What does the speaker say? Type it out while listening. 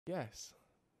Yes.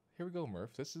 Here we go, Murph.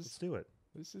 Let's do it.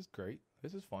 This is great.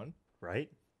 This is fun. Right?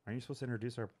 Aren't you supposed to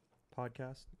introduce our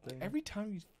podcast thing? Every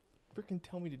time you freaking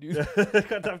tell me to do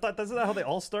that. I thought, isn't that how they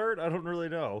all start? I don't really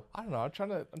know. I don't know. I'm trying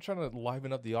to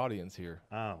liven up the audience here.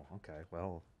 Oh, okay.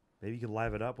 Well, maybe you could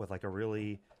live it up with like a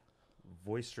really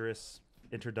boisterous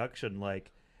introduction,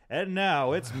 like, and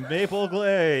now it's Maple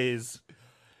Glazed.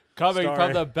 Coming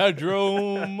from the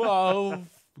bedroom of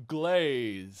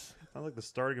Glaze. Sounds like the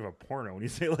starting of a porno when you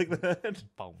say it like that.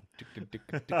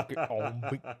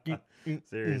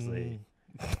 Seriously.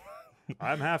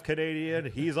 I'm half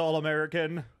Canadian. He's all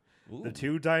American. Ooh. The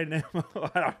two dynamo.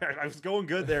 I was going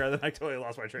good there, and then I totally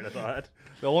lost my train of thought.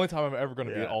 The only time I'm ever going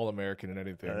to be an all-American in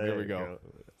anything. There Here we you go.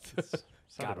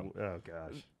 Got him. Oh,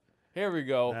 gosh. Here we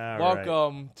go. All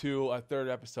Welcome to a third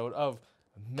episode of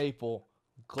Maple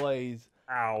Glazed.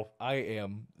 Ow. I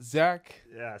am Zach.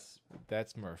 Yes.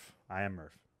 That's Murph. I am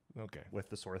Murph. Okay. With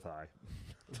the sore thigh.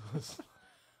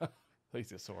 At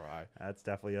least it's sore eye. That's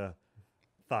definitely a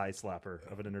thigh slapper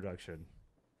of an introduction.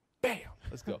 Bam!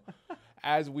 Let's go.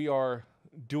 As we are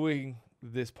doing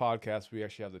this podcast, we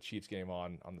actually have the Chiefs game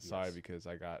on the side because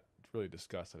I got really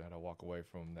disgusted. I had to walk away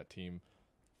from that team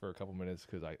for a couple minutes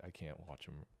because I can't watch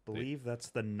them. Believe that's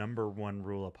the number one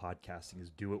rule of podcasting is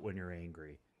do it when you're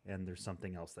angry. And there's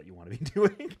something else that you want to be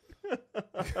doing.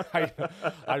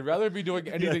 I'd rather be doing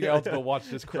anything else but watch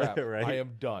this crap. Right? I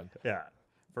am done. Yeah.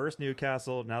 First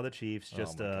Newcastle, now the Chiefs.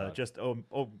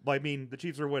 I mean, the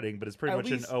Chiefs are winning, but it's pretty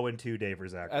much an 0-2 day for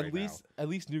Zach. At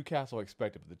least Newcastle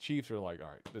expected, but the Chiefs are like, all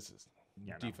right, this is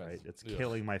defense. No, right? It's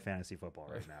killing my fantasy football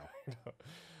right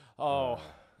now.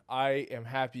 I am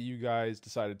happy you guys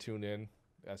decided to tune in.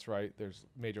 That's right. There's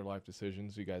major life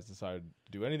decisions. You guys decided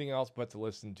to do anything else but to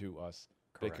listen to us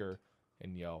bicker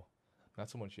and yell. Not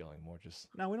so much yelling, more just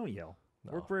no. We don't yell.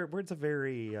 No. It's a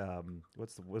very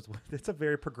it's a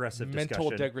very progressive mental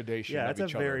discussion. degradation. Yeah, it's a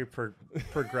very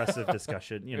progressive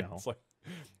discussion. You know, it's like,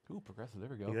 ooh, progressive. There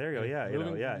we go. There you go. Yeah,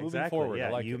 moving exactly. Forward, yeah,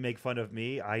 like you it. make fun of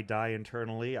me, I die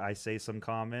internally. I say some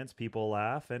comments, people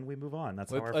laugh, and we move on.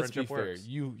 That's how our Let's friendship be fair. works.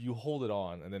 You hold it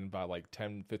on, and then about like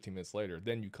 10, 15 minutes later,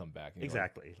 then you come back. And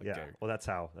Exactly. like, yeah. okay. Well, that's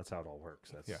how it all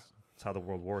works. That's how the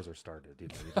world wars are started. You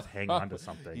know, you just hang on to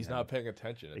something. He's not paying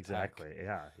attention. Exactly.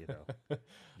 Yeah. You know, you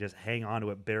just hang on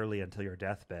to it barely until your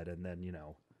deathbed, and then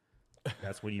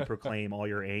that's when you proclaim all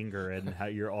your anger and how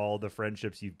all the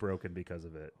friendships you've broken because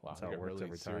of it. Wow, that's how it works really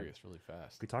every serious, time. really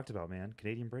fast. We talked about, man,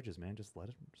 Canadian bridges, man. Just let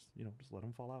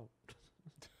them fall out.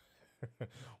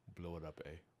 Blow it up,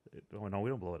 eh? No, we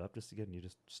don't blow it up. Just again, you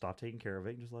just stop taking care of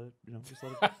it and just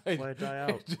let it die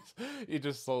out. You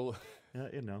just so. Yeah,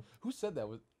 Who said that?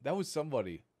 That was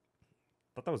somebody.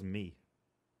 I thought that was me.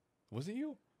 Was it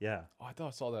you? Yeah. Oh, I thought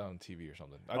I saw that on TV or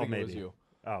something. I think maybe. it was you.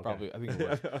 Oh, okay. Probably. I think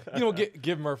it was.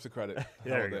 Give Murph the credit.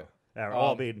 There you go. Yeah,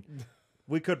 I mean,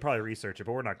 we could probably research it,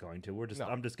 but we're not going to.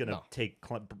 I'm just gonna take.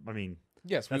 I mean,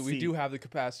 yes, we do have the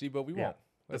capacity, but we won't.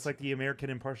 That's like the American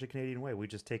and partially Canadian way. We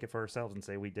just take it for ourselves and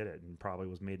say we did it, and probably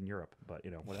was made in Europe. But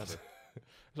whatever.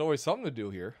 There's always something to do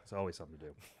here. It's always something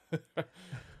to do.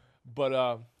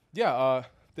 But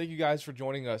thank you guys for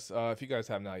joining us. If you guys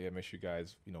have not yet, make sure you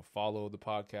guys follow the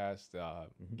podcast,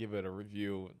 give it a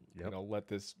review. Yep. Let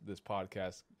this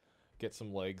podcast get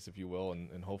some legs, if you will,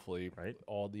 and hopefully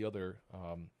all the other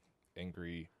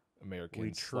angry Americans.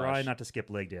 We try not to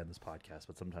skip leg day on this podcast,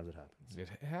 but sometimes it happens. It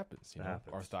happens. You know?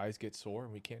 Our thighs get sore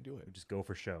and we can't do it. We just go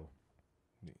for show.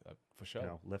 For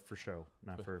show. Lift for show,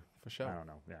 not for show. I don't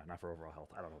know. Yeah, not for overall health.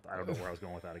 I don't know where I was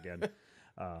going with that again.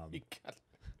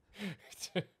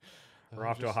 We're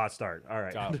off to a hot start. All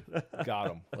right. Got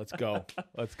them. Let's go.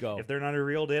 If they're not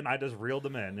reeled in, I just reeled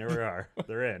them in. There we are.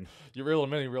 They're in. You reel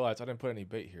them in, you realize I didn't put any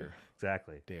bait here.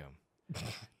 Exactly. Damn.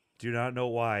 Do not know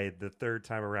why the third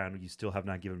time around you still have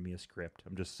not given me a script.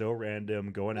 I'm just so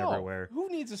random, going everywhere. Who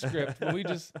needs a script? We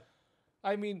just,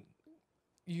 I mean,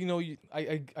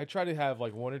 I try to have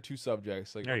like one or two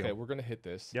subjects. Like, okay, we're gonna hit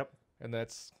this. Yep. And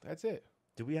that's it.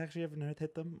 Do we actually ever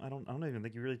hit them? I don't even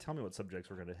think you really tell me what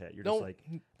subjects we're gonna hit. You're just like,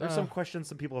 there's some questions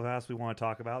some people have asked we want to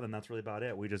talk about, and that's really about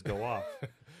it. We just go off.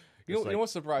 You know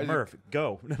what's surprising? Murph,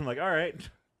 go. And I'm like, all right.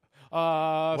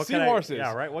 Seahorses.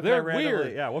 Yeah, right. They're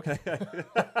weird. Yeah, what can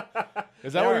I?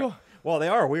 Is that what you? Well, they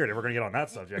are weird if we're going to get on that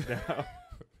subject now.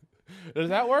 Does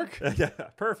that work? Yeah,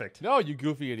 perfect. No, you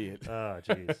goofy idiot. Oh,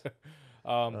 jeez.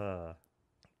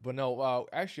 But no,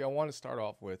 actually, I want to start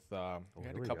off with we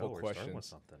had a couple of questions. With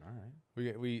something. All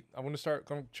right. I'm going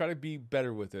to try to be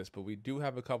better with this, but we do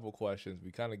have a couple of questions.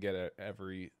 We kind of get it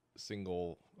every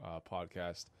single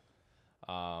podcast.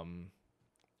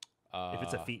 If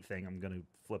it's a feet thing, I'm going to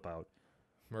flip out.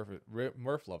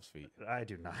 Murph loves feet. I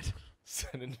do not.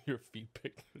 Send in your feet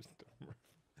pictures to Murph.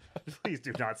 Please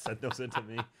do not send those into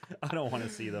me. I don't want to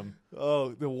see them. Oh,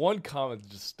 the one comment that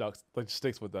just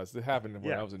sticks with us. It happened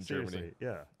when I was in seriously,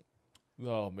 Germany. Yeah.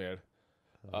 Oh man.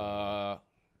 All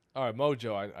right,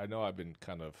 Mojo. I know I've been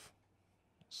kind of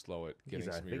slow at getting.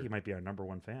 I think he might be our number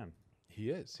one fan. He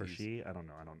is. Or she? I don't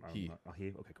know. I don't know. Oh,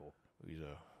 he? Okay, cool.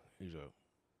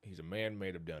 He's a man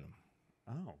made of denim.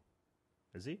 Oh,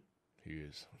 is he? He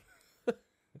is.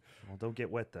 Well, don't get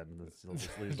wet then. It'll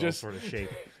just lose all sort of shape.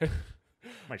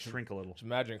 Might shrink a little. Just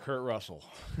imagine Kurt Russell.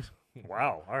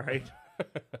 Wow. All right.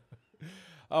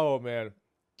 Oh man.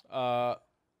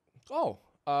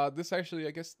 This actually,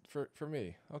 I guess for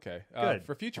me. Okay. Good.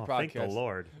 For future podcasts. Thank the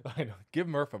Lord. I know. Give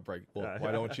Murph a break. Well,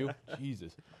 why don't you?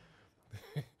 Jesus.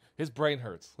 His brain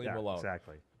hurts. Leave him alone.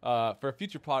 Exactly. For a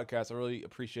future podcast, I really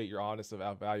appreciate your honest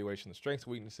evaluation of the strengths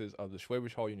and weaknesses of the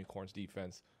Schwäbisch Hall Unicorns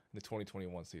defense in the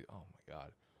 2021 season. Oh my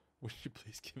God. Would you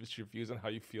please give us your views on how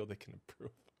you feel they can improve?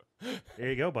 There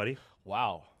you go, buddy.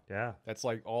 Wow. Yeah. That's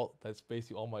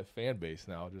basically all my fan base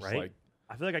now. Just right? like,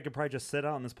 I feel like I could probably just sit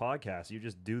on this podcast. You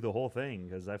just do the whole thing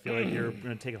because I feel like you're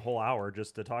going to take a whole hour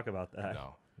just to talk about that.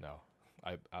 No.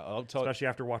 I'll tell Especially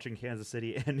after watching Kansas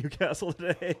City and Newcastle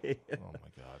today. Oh my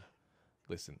God.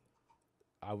 Listen,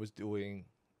 I was getting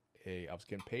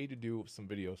paid to do some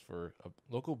videos for a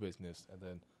local business, and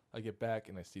then I get back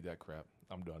and I see that crap.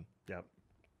 I'm done. Yep.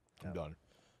 I'm done.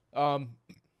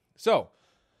 So,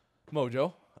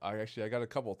 Mojo, I got a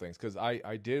couple of things because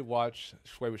I did watch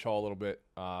Schwäbisch Hall a little bit.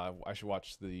 I should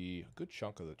watch a good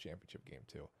chunk of the championship game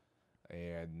too,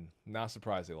 and not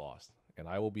surprised they lost. And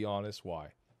I will be honest why.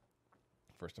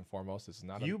 First and foremost, this is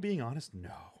not being honest.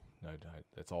 No,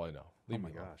 that's all I know. Oh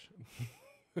my gosh,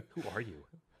 who are you?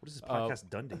 What has this podcast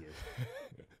done to you?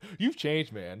 You've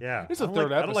changed, man. Yeah, it's the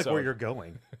third episode. I don't like where you're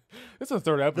going. It's the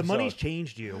third episode. The money's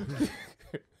changed you.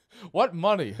 What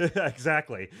money?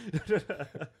 Exactly.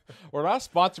 We're not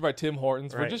sponsored by Tim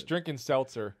Hortons. Right. We're just drinking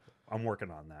seltzer. I'm working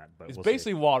on that, but It's we'll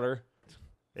basically see. water.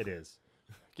 It is.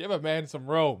 Give a man some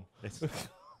Rome.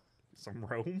 Some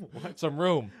Rome? What? Some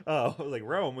room. Oh, I was like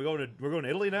Rome. We're going to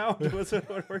Italy now.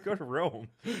 We're going to Rome.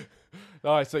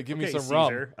 No, I said give me some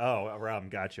Caesar. rum. Oh, rum.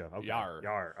 Gotcha. Okay. Yar.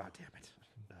 Oh, damn it.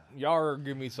 Yar,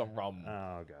 give me some rum.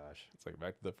 Oh gosh. It's like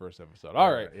back to the first episode.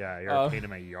 All right. Yeah, you're a pain in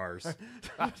my yars.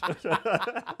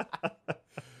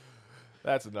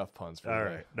 That's enough puns for All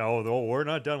today. right. No, we're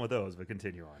not done with those, but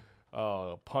continue on.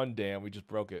 Oh, pun dam. We just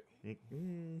broke it.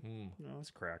 No,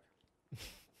 it's crack.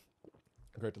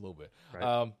 Cracked a little bit.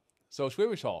 Right. So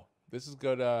Schwäbisch Hall. This is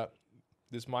good.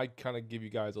 This might kind of give you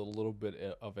guys a little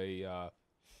bit of a,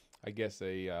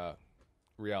 a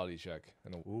reality check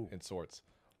in sorts.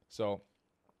 So,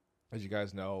 as you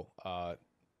guys know,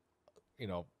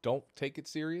 don't take it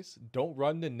serious. Don't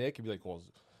run to Nick and be like, well,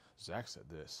 Zach said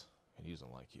this and he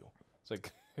doesn't like you. It's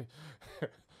like,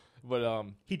 but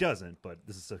he doesn't. But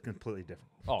this is a completely different.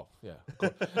 Oh yeah,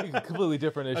 completely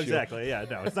different issue. Exactly. Yeah.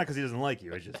 No, it's not because he doesn't like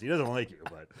you. It's just he doesn't like you.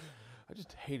 But I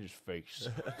just hate his face.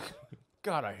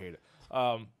 God, I hate it.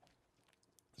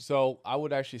 So I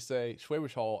would actually say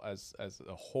Schwäbisch Hall as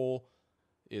a whole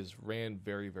is ran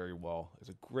very, very well. It's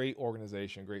a great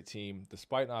organization, great team.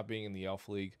 Despite not being in the Elf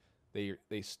League,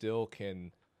 they still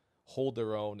can hold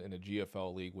their own in a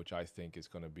GFL league, which I think is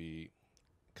going to be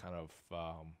kind of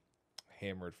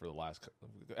hammered for the last.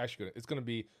 Actually, it's going to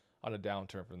be on a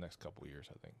downturn for the next couple of years,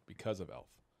 I think, because of Elf,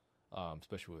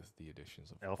 especially with the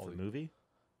additions of Elf the movie,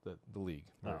 the league,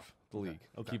 Murph, the league.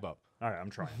 Okay. Keep up. All right, I'm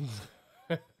trying.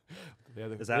 They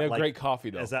have like, great coffee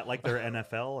though. Is that like their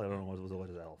NFL? I don't know what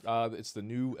is Elf. It's the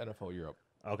new NFL Europe.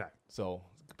 Okay. So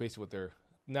basically, what they're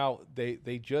now they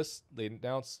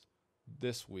announced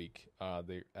this week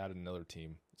they added another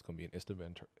team. It's going to be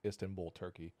in Istanbul,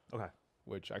 Turkey. Okay.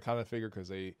 Which I kind of figured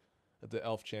because at the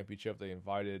Elf Championship they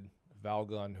invited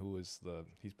Valgun, who is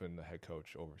he's been the head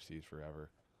coach overseas forever.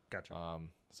 Gotcha.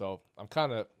 So I'm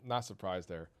kind of not surprised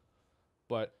there,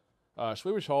 but.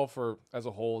 Schwäbisch Hall as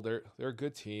a whole, they're a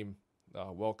good team,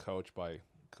 well coached by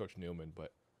Coach Newman.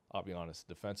 But I'll be honest,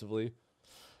 defensively,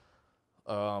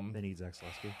 they need Zac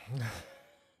Saleski.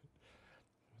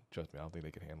 Trust me, I don't think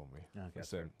they can handle me.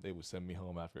 Okay, they would send me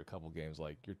home after a couple games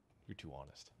like you're too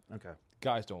honest. Okay,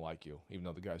 guys don't like you, even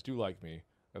though the guys do like me.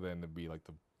 And then it'd be like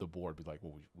the board be like,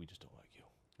 well, we just don't like you.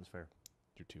 That's fair.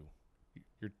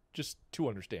 You're just too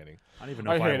understanding. I don't even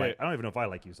know if I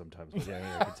like you sometimes. But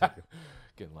yeah, continue.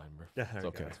 Get in line, Murph. Yeah, it's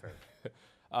okay. That's fair.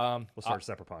 We'll start a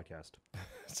separate podcast.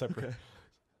 Separate.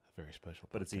 Very special.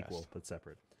 But it's podcast. Equal, but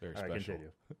separate. Very All special. Right,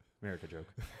 continue. America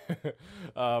joke.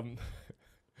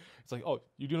 It's like, oh,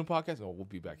 you doing a podcast? Oh, we'll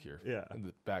be back here. Yeah. In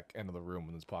the back end of the room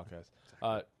in this podcast.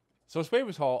 Exactly. So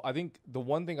Schwäbisch Hall, I think the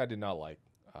one thing I did not like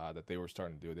that they were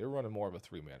starting to do, they were running more of a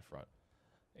 3-man front.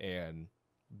 and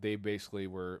they basically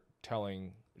were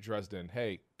telling Dresden,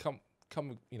 "Hey, come,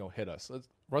 hit us. Let's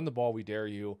run the ball. We dare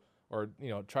you, or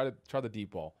try the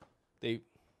deep ball." They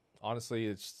honestly,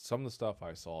 it's some of the stuff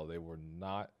I saw. They were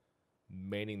not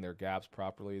manning their gaps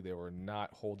properly. They were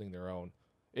not holding their own.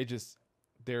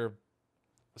 They're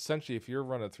essentially, if you're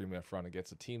running a 3-minute front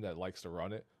against a team that likes to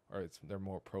run it, or they're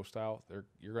more pro style,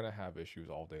 you're going to have issues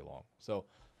all day long. So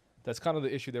that's kind of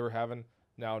the issue they were having.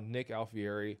 Now, Nick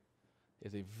Alfieri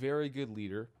is a very good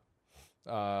leader.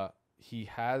 He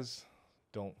has,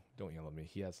 don't yell at me,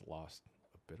 he has lost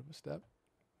a bit of a step.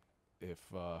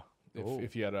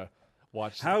 If you had to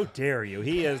watch. How dare you?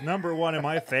 He is number 1 in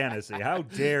my fantasy. How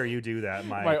dare you do that?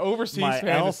 My overseas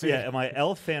fantasy. My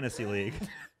elf fantasy league.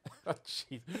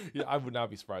 Jeez. Yeah, I would not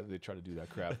be surprised if they try to do that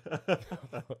crap.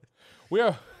 We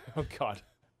have, oh God.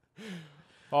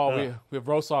 Oh, we have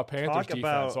Rosaw Panthers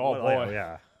defense. Oh boy. Oh,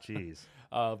 yeah. Jeez.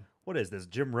 What is this?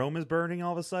 Jim Rome is burning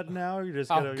all of a sudden now? You're just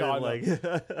gonna God, like.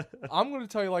 I'm going to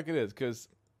tell you like it is, because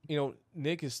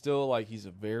Nick is still like, he's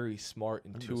a very smart,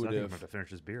 intuitive. I'm about to finish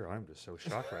this beer. I'm just so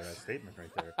shocked by that statement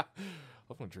right there.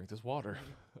 I'm going to drink this water.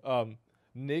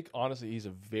 Nick, honestly, he's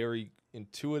a very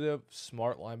intuitive,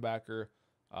 smart linebacker.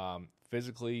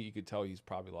 Physically, you could tell he's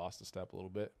probably lost a step a little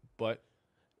bit, but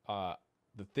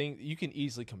the thing, you can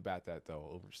easily combat that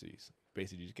though overseas.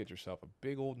 Basically, you just get yourself a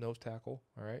big old nose tackle.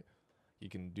 All right, you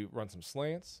can run some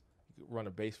slants, run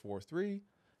a base 4-3,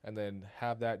 and then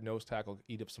have that nose tackle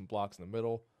eat up some blocks in the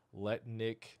middle. Let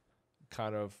Nick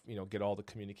kind of get all the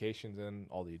communications in,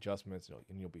 all the adjustments,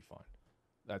 and you'll be fine.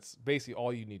 That's basically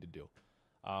all you need to do.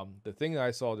 The thing that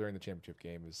I saw during the championship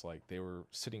game is like they were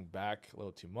sitting back a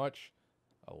little too much,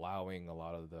 allowing a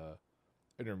lot of the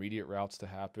intermediate routes to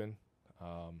happen.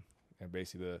 And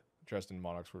basically the Dresden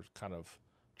Monarchs were kind of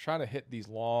trying to hit these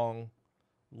long,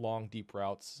 deep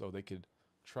routes so they could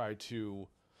try to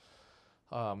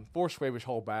force Schwabish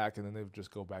Hall back, and then they would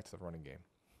just go back to the running game.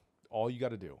 All you got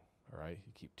to do, all right,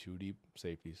 you keep 2 deep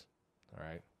safeties, all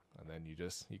right, and then you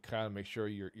kind of make sure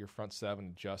your front 7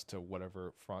 adjust to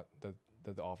whatever front that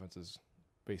the offense is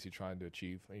basically trying to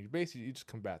achieve. And you just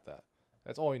combat that.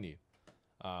 That's all you need.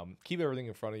 Keep everything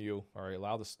in front of you. All right,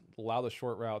 allow the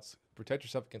short routes. Protect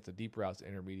yourself against the deep routes, the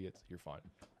intermediates. You're fine.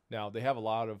 Now they have a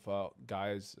lot of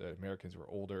guys, Americans who are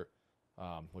older,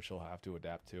 which they'll have to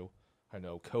adapt to. I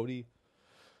know Cody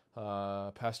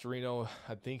Pastorino.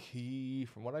 I think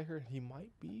from what I heard, he might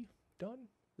be done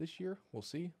this year. We'll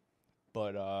see.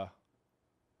 But I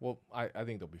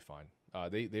think they'll be fine.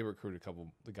 They recruited a couple of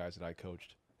the guys that I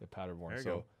coached at Paderborn,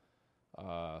 so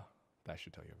that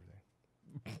should tell you everything.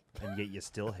 And yet you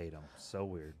still hate them. So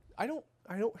weird. I don't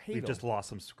hate them. We've just lost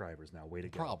some subscribers now. Way to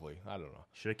go. Probably. I don't know.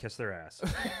 Should have kissed their ass.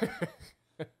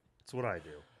 That's what I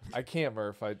do. I can't,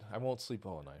 Murph. I won't sleep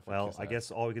all night. Well, I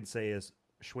guess all we can say is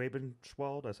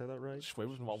Schwabenschwald. Did I say that right?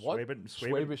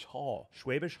 Schwabish Hall.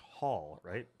 Schwabish Hall,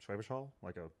 right? Schwabish Hall?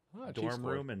 Like a dorm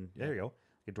room. And there you go.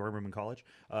 A dorm room in college.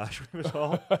 Schwabish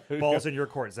Hall. Ball's in your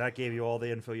court. Zach gave you all the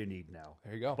info you need now.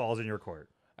 There you go. Ball's in your court.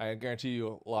 I guarantee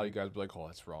you a lot of you guys will be like, oh,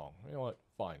 that's wrong. You know what?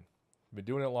 Fine. Been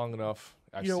doing it long enough.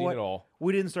 I've seen it all.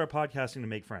 We didn't start podcasting to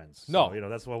make friends. No. So,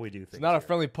 that's why we do things. It's not a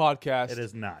friendly podcast. It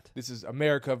is not. This is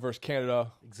America versus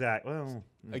Canada. Exactly. Well,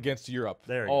 against Europe.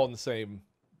 There you all go. In the same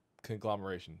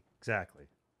conglomeration. Exactly.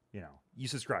 You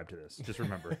subscribe to this. Just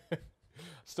remember.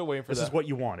 Still waiting for this is what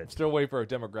you wanted. Still waiting for a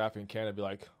demographic in Canada to be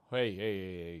like,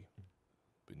 hey.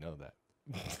 But none of that.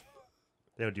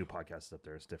 They don't do podcasts up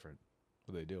there. It's different.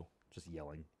 What do they do? Just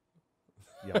yelling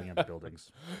at the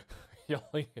buildings,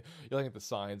 yelling at the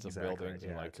signs of buildings.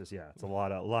 Yeah, and it's a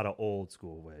lot of old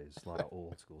school ways, a lot of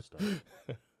old school stuff.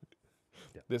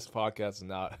 Yeah. This podcast is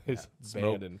not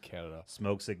banned in Canada.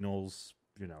 Smoke signals,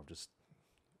 just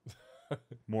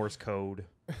Morse code,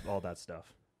 all that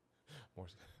stuff.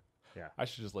 Morse. Yeah, I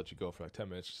should just let you go for like 10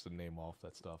 minutes just to name off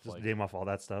that stuff. Just name off all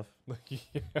that stuff.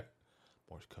 Yeah.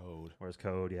 Morse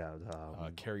code, yeah.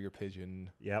 Carrier pigeon.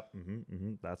 Yep.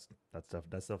 That's stuff.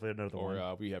 That's stuff. Another one.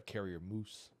 Or we have carrier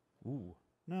moose. Ooh,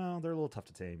 no, they're a little tough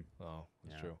to tame. Oh,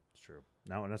 that's true. It's true.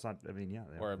 No, and that's not. I mean, yeah.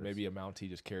 Or maybe a Mountie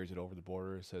just carries it over the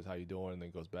border, says how you doing, and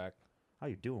then goes back. How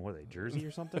you doing? What are they, Jersey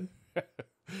or something?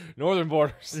 Northern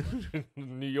borders,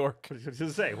 New York.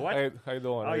 Just say what? Hey, how you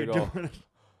doing? How you doing?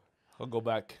 I'll go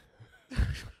back.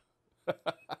 That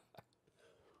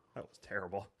was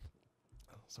terrible.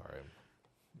 Sorry.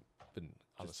 Been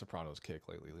on the Sopranos kick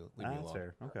lately. Leave me alone. That's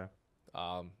fair. Okay.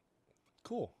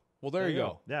 Cool. Well, there you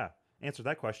go. Yeah. Answer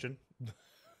that question.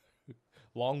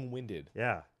 Long-winded.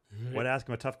 Yeah. Why'd ask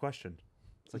him a tough question?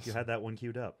 It's like you had that one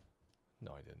queued up.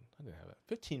 No, I didn't. I didn't have it.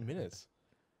 15 minutes.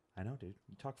 I know, dude.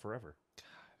 You talk forever.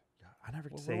 God. I never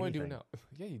What say do I anything. do now?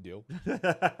 Yeah, you do. You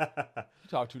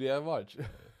talk too damn much.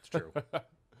 It's true.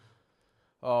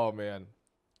 Oh, man.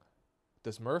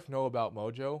 Does Murph know about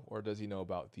Mojo, or does he know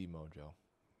about the Mojo?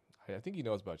 I think he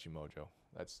knows about you, Mojo.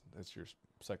 That's your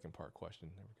second part question.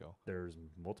 There we go. There's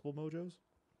multiple Mojos?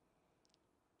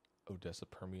 Odessa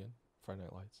Permian, Friday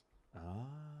Night Lights. Ah.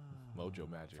 Mojo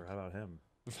Magic. Forgot about him.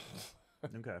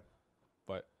 Okay.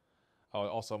 But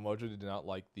also, Mojo did not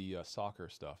like the soccer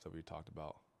stuff that we talked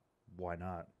about. Why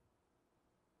not?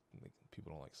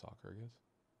 People don't like soccer, I guess.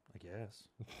 I guess.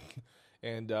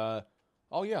 And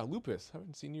oh yeah, Lupus.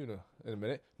 Haven't seen you in a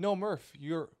minute. No, Murph,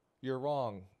 you're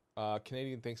wrong.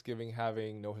 Canadian Thanksgiving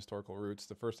having no historical roots.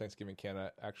 The first Thanksgiving in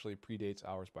Canada actually predates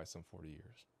ours by some 40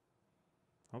 years.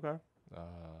 Okay.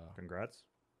 Congrats.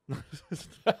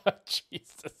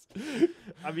 Jesus.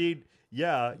 I mean,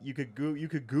 yeah, you could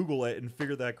Google it and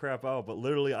figure that crap out, but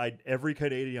literally, every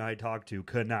Canadian I talk to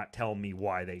could not tell me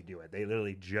why they do it. They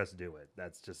literally just do it.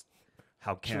 That's just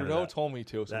how Canada. Trudeau told me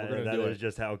to, so we're gonna do it. That is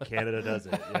just how Canada does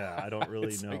it. Yeah, I don't really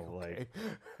It's know. okay.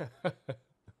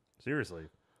 Seriously.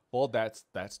 Well, that's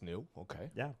new. Okay.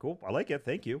 Yeah, cool. I like it.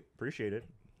 Thank you. Appreciate it.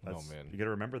 Oh man, You got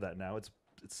to remember that now. It's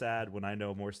sad when I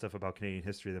know more stuff about Canadian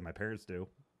history than my parents do.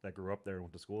 That grew up there and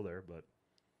went to school there, but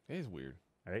it is weird.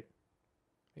 Right?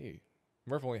 Hey,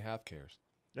 Murph only half cares.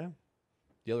 Yeah.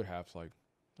 The other half's like,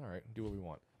 all right, do what we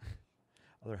want.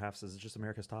 Other half says it's just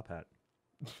America's top hat.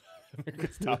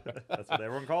 America's top hat. That's what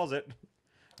everyone calls it.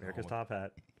 America's Oh, top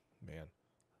hat. Man,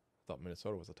 I thought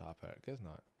Minnesota was a top hat. I guess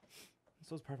not.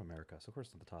 So it's part of America, so of course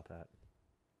it's not the top hat.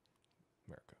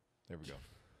 America. There we go.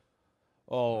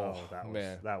 Oh,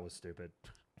 man. That was stupid.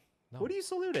 No, What are you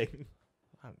saluting?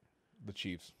 the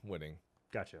Chiefs winning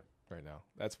Gotcha. right now.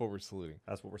 That's what we're saluting.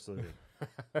 That's what we're saluting.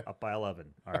 Up by 11.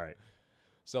 All right.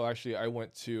 So actually, I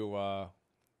went to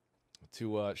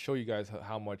show you guys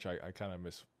how much I kind of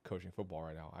miss coaching football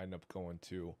right now. I ended up going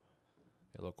to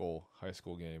a local high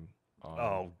school game.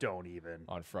 Don't even.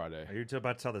 On Friday. Are you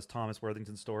about to tell this Thomas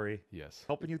Worthington story? Yes.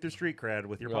 Helping you through street cred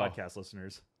with your Oh. podcast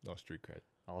listeners. No street cred.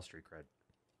 All street cred.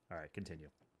 All right, continue.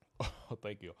 Oh,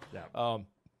 thank you. Yeah.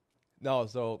 No,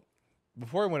 so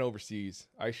before I went overseas,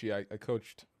 I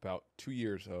coached about 2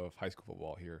 years of high school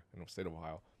football here in the state of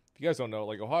Ohio. If you guys don't know,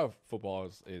 like Ohio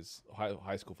football is Ohio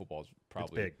high school football is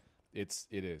probably big. It's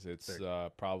Big.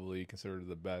 probably considered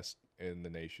the best in the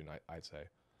nation. I'd say.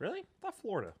 Really? I thought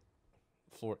Florida.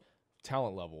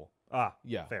 Talent level. Ah,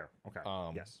 Yeah. fair. Okay.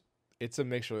 Yes. It's a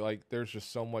mixture. Like there's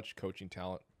just so much coaching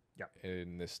talent. Yeah.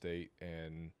 In this state,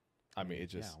 and I mean, it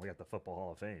just we got the Football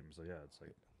Hall of Fame, so yeah, it's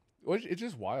like it's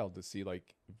just wild to see.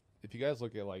 Like, if you guys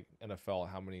look at like NFL,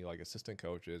 how many like assistant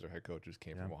coaches or head coaches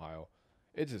came from Ohio,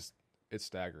 it's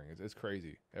staggering. It's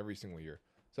crazy every single year.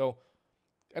 So,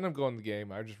 end up going to the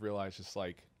game. I just realized just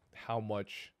like how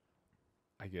much,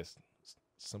 I guess,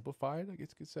 simplified. I guess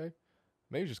you could say,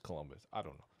 maybe just Columbus. I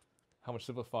don't know how much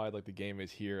simplified like the game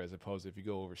is here as opposed to if you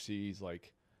go overseas.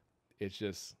 Like, it's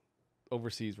just.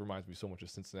 Overseas reminds me so much of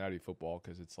Cincinnati football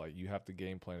because it's like you have to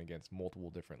game plan against multiple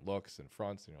different looks and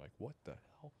fronts, and you're like, what the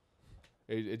hell?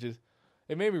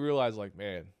 It made me realize, like,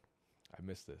 man, I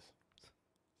miss this. It's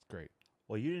great.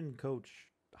 Well, you didn't coach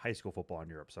high school football in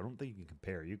Europe, so I don't think you can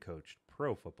compare. You coached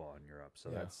pro football in Europe, so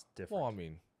that's different. Well, I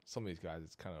mean, some of these guys,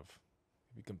 it's kind of,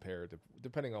 if you compare it to,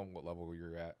 depending on what level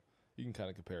you're at, you can kind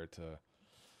of compare it to,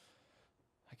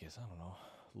 I guess, I don't know,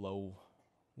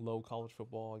 low college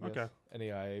football, I guess. Okay.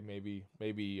 NAIA, maybe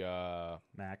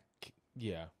MAC.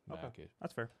 Yeah, Okay. MAC.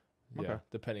 That's fair. Yeah, Okay.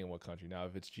 depending on what country. Now,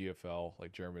 if it's GFL,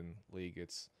 like German league,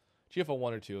 it's GFL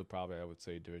 1 or 2, probably I would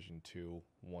say Division 2,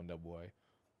 1AA,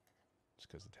 just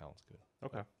because the talent's good.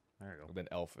 Okay. There you And then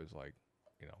ELF is like,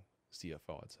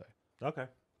 CFL, I'd say. go. Okay.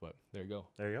 But there you go.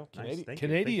 There you go. Canadian- Nice. Thank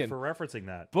Canadian. you for referencing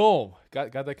that. Boom!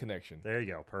 Got that connection. There you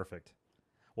go. Perfect.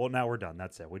 Well, now we're done.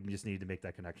 That's it. We just need to make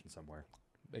that connection somewhere.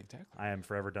 Exactly. I am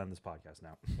forever done this podcast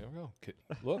now. There we go.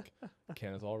 Look,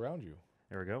 Canada's all around you.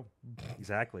 There we go.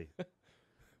 Exactly.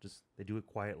 Just they do it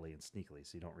quietly and sneakily,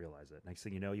 so you don't realize it. Next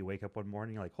thing you know, you wake up one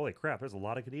morning, you're like, "Holy crap! There's a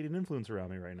lot of Canadian influence around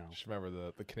me right now." Just remember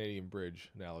the Canadian Bridge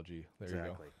analogy. There you go.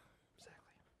 Exactly.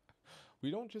 We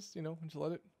don't just just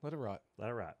let it rot. Let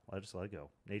it rot. Just let it go.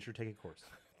 Nature take a course.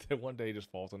 Then one day it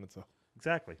just falls on its own.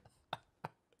 Exactly.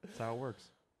 That's how it works.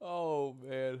 Oh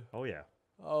man. Oh yeah.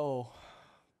 Oh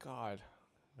God.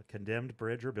 A condemned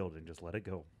bridge or building, just let it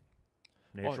go.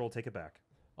 Nature will take it back.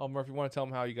 Oh, Murph, you want to tell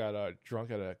them how you got drunk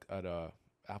at a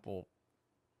apple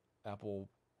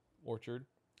orchard?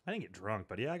 I didn't get drunk,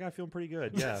 but yeah, I got feeling pretty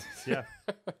good. Yeah, yeah.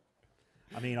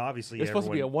 I mean, obviously, It's supposed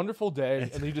to be a wonderful day,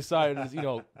 and then you decided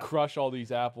to crush all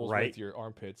these apples Right. with your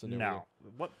armpits and Now,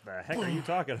 everything. what the heck are you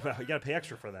talking about? You got to pay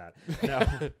extra for that.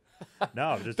 No,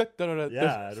 No, just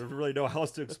yeah, I don't really know how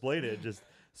else to explain it. Just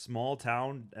small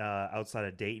town outside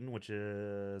of Dayton, which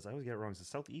is, I always get it wrong. Is it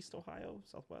southeast Ohio,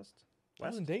 southwest, That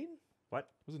west? was in Dayton. What?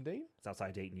 Was in Dayton? It's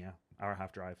outside Dayton. Yeah, hour and a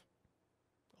half drive.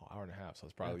 Oh, hour and a half. So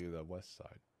it's probably the west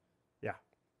side. Yeah.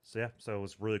 So it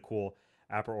was really cool.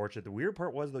 Apple orchard. The weird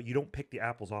part was though, you don't pick the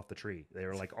apples off the tree. They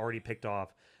were like already picked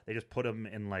off. They just put them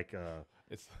in like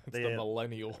it's the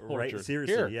millennial right. orchard.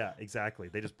 Seriously, Here. yeah, exactly.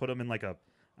 They just put them in like a,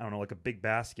 I don't know, like a big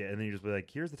basket, and then you just be like,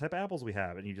 here's the type of apples we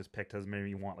have, and you just picked as many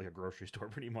you want, like a grocery store,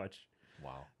 pretty much.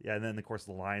 Wow. Yeah, and then of course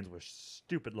the lines were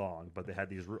stupid long, but they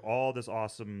had all this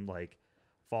awesome like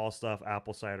fall stuff,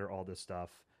 apple cider, all this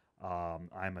stuff.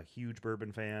 I'm a huge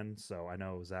bourbon fan, so I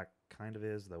know Zach kind of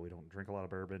is, though we don't drink a lot of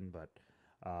bourbon, but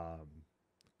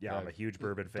yeah, I'm a huge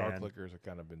bourbon fan. Dark liquors I've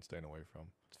kind of been staying away from.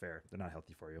 It's fair. They're not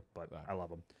healthy for you, but I love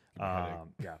them. Give me a headache.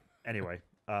 Yeah. Anyway,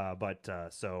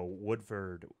 so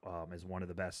Woodford is one of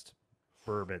the best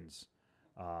bourbons.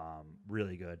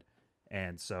 Really good.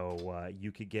 And so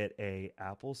you could get a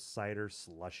apple cider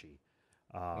slushy,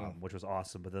 which was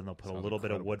awesome. But then they'll put a little bit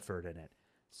of Woodford in it.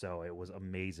 So it was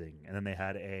amazing. And then they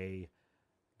had a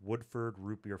Woodford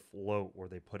root beer float where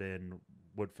they put in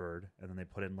Woodford, and then they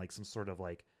put in like some sort of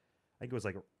like, I think it was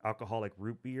like alcoholic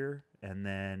root beer, and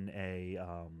then a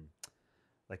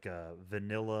like a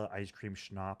vanilla ice cream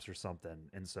schnapps or something.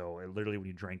 And so it literally, when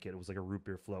you drank it, it was like a root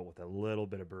beer float with a little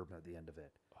bit of bourbon at the end of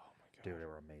it. Oh my god, dude, they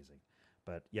were amazing.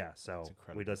 But yeah, so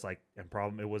incredible. we just like, and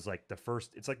problem, it was like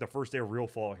it's like the first day of real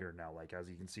fall here now. Like, as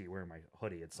you can see, wearing my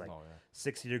hoodie, it's like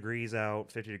 60 degrees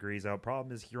out, 50 degrees out.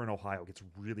 Problem is, here in Ohio, it gets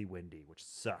really windy, which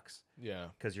sucks. Yeah.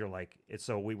 Because you're like,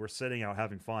 so we were sitting out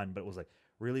having fun, but it was like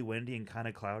really windy and kind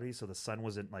of cloudy. So the sun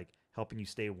wasn't like helping you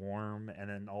stay warm, and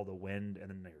then all the wind, and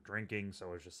then you're drinking. So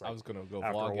it was just like, I was going to go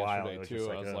after vlog a while, yesterday too.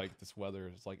 like, I was like, this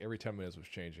weather is like every 10 minutes was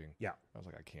changing. Yeah. I was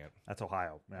like, I can't. That's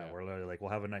Ohio. Yeah, Yeah. we're literally like, we'll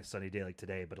have a nice sunny day like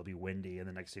today, but it'll be windy, and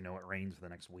the next thing you know, it rains for the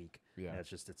next week. Yeah.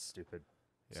 It's stupid.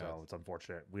 Yeah. So it's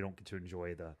unfortunate. We don't get to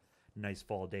enjoy the nice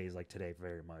fall days like today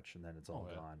very much, and then it's all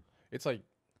gone. It's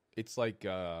like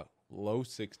low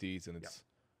 60s, and it's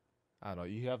I don't know.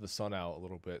 You have the sun out a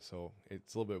little bit, so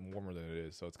it's a little bit warmer than it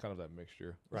is. So it's kind of that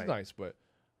mixture. It's nice, but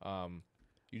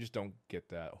you just don't get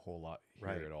that a whole lot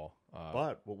here at all.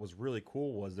 But what was really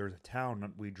cool was there's a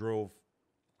town we drove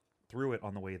through it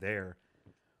on the way there,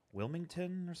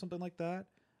 Wilmington or something like that.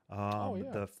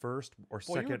 The first or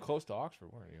second. You were close to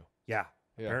Oxford, weren't you? Yeah.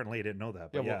 Apparently, I didn't know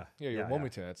that. But you're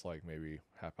Wilmington. That's like maybe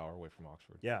half hour away from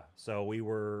Oxford. Yeah. So we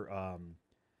were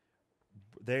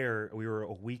there. We were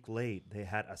a week late. They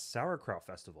had a sauerkraut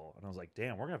festival, and I was like,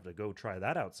 "Damn, we're gonna have to go try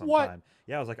that out sometime." What?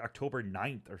 Yeah, it was like October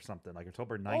 9th or something, like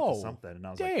October 9th or something. And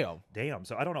I was like, "Damn!"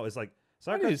 So I don't know. It's like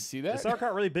sauerkraut. I didn't see that. Is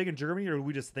sauerkraut really big in Germany, or do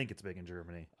we just think it's big in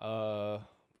Germany?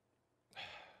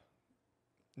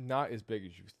 Not as big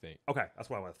as you think. Okay, that's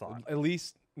what I thought. At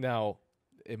least now,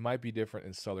 it might be different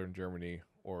in southern Germany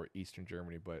or eastern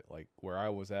Germany, but like where I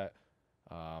was at,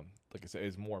 like I said,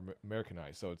 it's more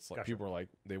Americanized. So it's like people are like,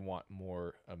 they want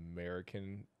more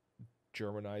American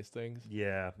Germanized things.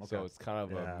 Yeah. Okay. So it's kind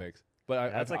of a mix.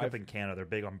 But it's like up in Canada, they're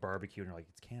big on barbecue, and you're like,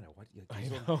 it's Canada. What? You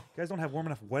guys don't have warm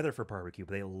enough weather for barbecue,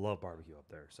 but they love barbecue up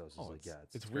there. So it's just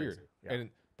it's weird. Yeah.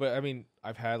 But I mean,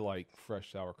 I've had like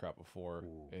fresh sauerkraut before.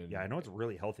 And I know it's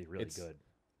really healthy, really good.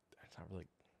 It's not really.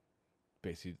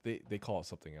 Basically, they call it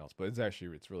something else, but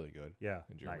it's really good. Yeah,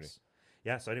 in Germany. Nice.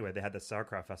 Yeah, so anyway, they had the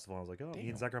sauerkraut festival. I was like, me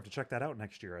and Zach have to check that out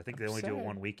next year. I think they only do it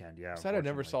one weekend. Yeah, I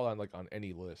never saw that on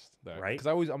any list. Right?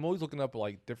 Because I'm always looking up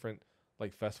like different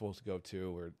like festivals to go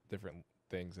to or different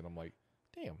things, and I'm like,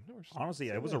 damn. Honestly,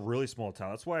 it was a really small town.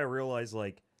 That's why I realized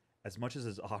like, as much as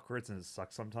it's awkward and it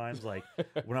sucks sometimes, like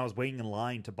when I was waiting in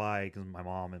line to buy, because my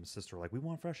mom and sister were like, we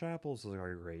want fresh apples. I was like, oh,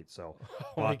 you're great. So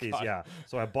bought these. Yeah.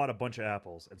 So I bought a bunch of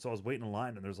apples. And so I was waiting in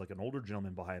line, and there's like an older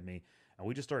gentleman behind me, and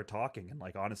we just started talking. And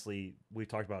like, honestly, we've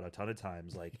talked about it a ton of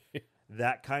times. Like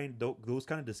those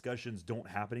kind of discussions don't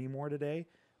happen anymore today.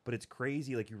 But it's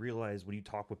crazy. Like, you realize when you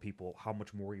talk with people, how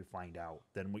much more you find out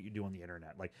than what you do on the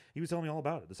internet. Like, he was telling me all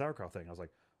about it, the sauerkraut thing. I was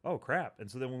like, oh crap. And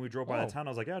so then when we drove by the town,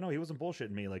 I was like, yeah, no, he wasn't bullshitting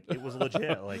me. Like, it was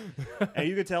legit. Like, and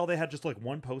you could tell they had just like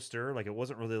one poster. Like, it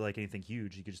wasn't really like anything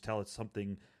huge. You could just tell it's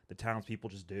something the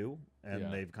townspeople just do.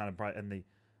 And they've kind of brought, and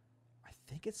I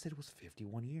think it said it was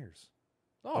 51 years.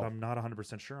 Oh. But I'm not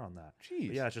 100% sure on that. Jeez.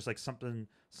 But yeah, it's just like something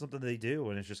they do.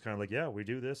 And it's just kind of like, yeah, we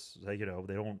do this. Like, they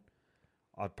don't,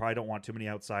 I probably don't want too many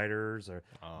outsiders, or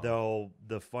though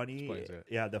the funny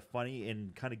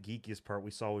and kind of geekiest part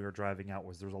we saw when we were driving out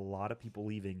was there's a lot of people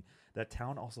leaving. That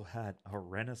town also had a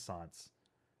Renaissance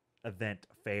event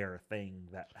fair thing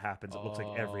that happens. It looks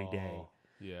like every day.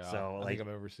 Yeah. So I think I've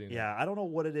ever seen. Yeah, I don't know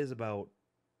what it is about.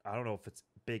 I don't know if it's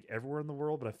big everywhere in the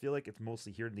world, but I feel like it's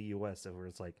mostly here in the U.S. where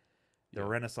it's like the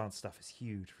Renaissance stuff is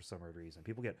huge for some reason.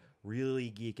 People get really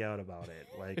geek out about it,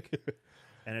 like,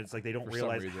 and it's like they don't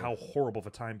realize how horrible of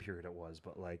a time period it was.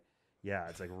 But like, yeah,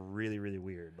 it's like really, really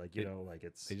weird. Like like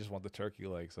it's they just want the turkey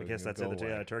legs. So I guess that's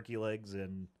it. Turkey legs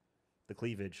and the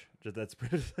cleavage. That's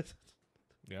pretty.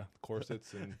 Yeah,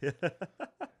 corsets and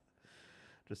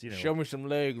just show me some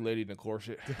leg, lady in a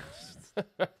corset.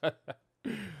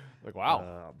 Like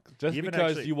wow, just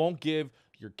because you won't give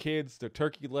your kids their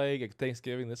turkey leg at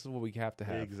Thanksgiving, this is what we have to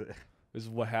have. This is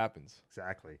what happens.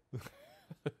 Exactly.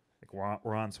 Like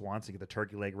Ron Swanson get the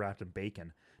turkey leg wrapped in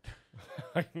bacon.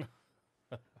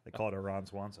 They call it a Ron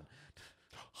Swanson.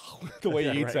 The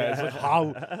way he eats that, it's like, how?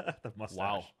 The mustache.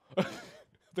 Wow. I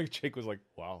think Jake was like,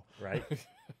 wow. Right?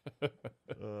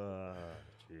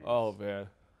 Oh, man.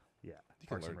 Yeah.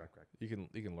 Parks and Rec. You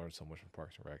can learn so much from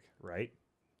Parks and Rec. Right?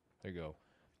 There you go.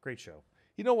 Great show.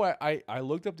 You know what? I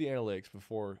looked up the analytics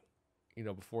before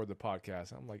the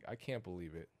podcast. I'm like, I can't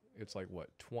believe it. It's like, what,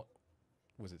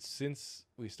 was it since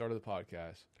we started the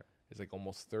podcast? It's like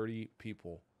almost 30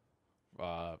 people,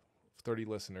 30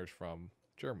 listeners from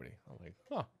Germany. I'm like,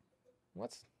 huh, well,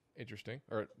 that's interesting.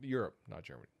 Or Europe, not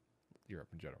Germany. Europe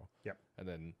in general. Yep. And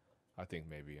then I think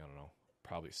maybe, I don't know,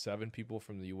 probably 7 people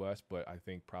from the U.S., but I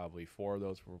think probably 4 of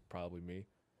those were probably me.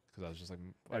 Because I was just like,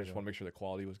 I just want to make sure the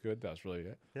quality was good. That was really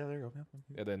it. Yeah, there you go. Yeah.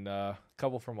 And then a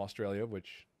couple from Australia,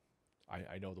 which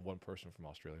I know the one person from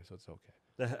Australia, so it's okay.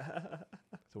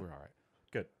 So we're all right.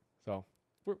 Good. So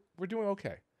we're doing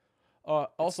okay.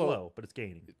 Also it's slow, but it's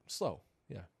gaining. Slow,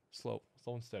 yeah, slow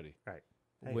and steady. Right.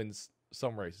 Wins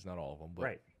some races, not all of them, but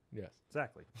right. Yes,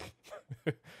 exactly.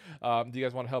 Do you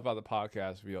guys want to help out the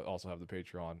podcast? We also have the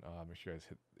Patreon. Make sure you guys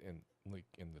hit link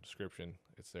in the description.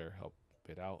 It's there. Help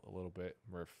it out a little bit.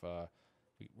 Murph,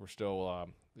 we're still a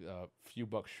few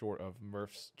bucks short of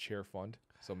Murph's chair fund,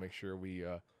 so make sure we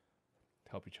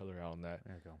help each other out on that.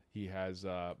 There you go. He has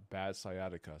bad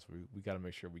sciatica, so we got to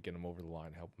make sure we get him over the line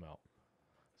and help him out.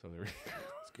 So there.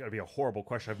 It's got to be a horrible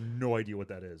question. I have no idea what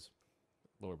that is.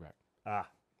 Lower back. Ah,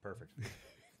 perfect.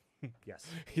 Yes.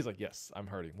 He's like, yes, I'm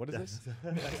hurting. What is this?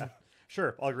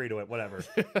 Sure, I'll agree to it. Whatever.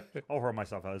 I'll hurt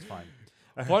myself out. It's fine.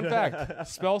 Fun fact: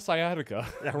 spell sciatica.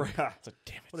 Yeah, right. It's like,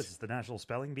 damn it. What is this? The National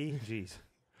Spelling Bee? Jeez.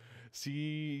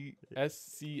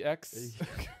 CSCX.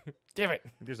 Damn it.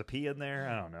 There's a P in there.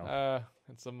 I don't know.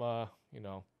 And some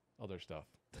other stuff.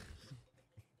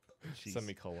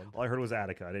 Semicolon. All I heard was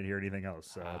Attica. I didn't hear anything else,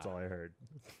 so that's all I heard.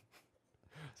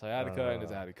 Sciatica and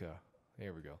his Attica.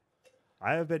 Here we go.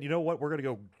 I have been. You know what? We're gonna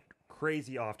go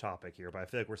crazy off topic here, but I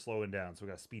feel like we're slowing down, so we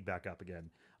got to speed back up again.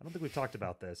 I don't think we've talked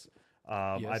about this.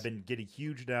 Yes. I've been getting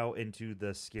huge now into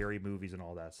the scary movies and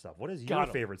all that stuff. What is your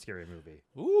favorite scary movie?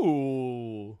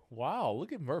 Ooh, wow!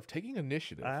 Look at Murph taking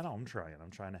initiative. I know. I'm trying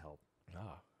to help.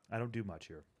 I don't do much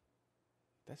here.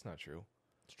 That's not true.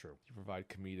 It's true. You provide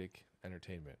comedic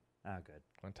entertainment. Good.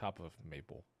 On top of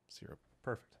maple syrup.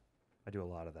 Perfect. I do a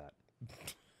lot of that.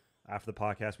 After the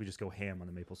podcast, we just go ham on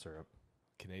the maple syrup.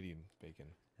 Canadian bacon.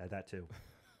 That too.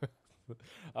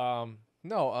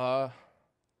 No,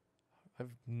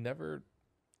 I've never,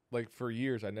 for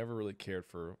years, I never really cared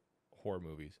for horror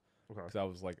movies. Okay.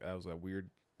 Because I was a weird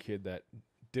kid that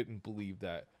didn't believe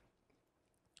that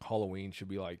Halloween should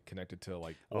be connected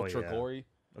to ultra gory.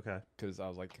 Okay. Because I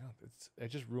was like, oh, it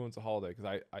just ruins the holiday.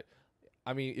 Because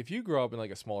I mean, if you grow up in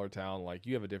a smaller town,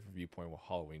 you have a different viewpoint of what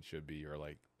Halloween should be, or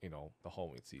the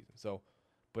Halloween season. So,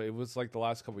 but it was the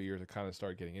last couple of years I kind of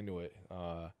started getting into it.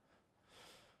 I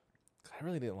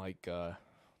really didn't like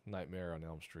Nightmare on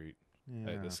Elm Street.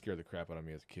 Yeah. That scared the crap out of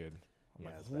me as a kid. I'm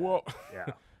like, bad. whoa.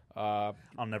 Yeah.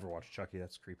 I'll never watch Chucky.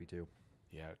 That's creepy too.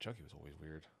 Yeah, Chucky was always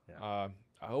weird. Yeah.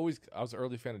 I was an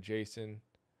early fan of Jason.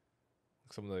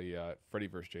 Some of the Freddy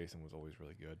vs. Jason was always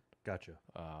really good. Gotcha.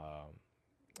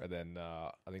 And then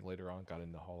I think later on got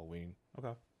into Halloween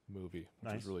movie,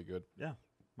 which was really good. Yeah.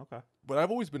 Okay. But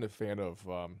I've always been a fan of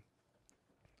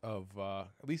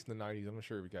at least in the 90s. I'm not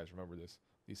sure if you guys remember this.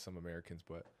 At least some Americans,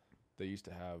 but they used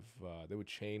to have they would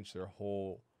change their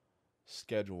whole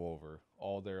schedule over.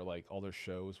 All their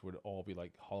shows would all be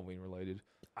Halloween related.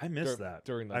 I miss that.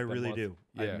 During I really month. do.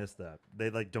 Yeah. I miss that. They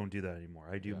don't do that anymore.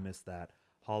 I do miss that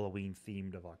Halloween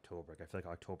themed of October. I feel like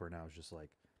October now is just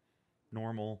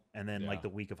normal, and then the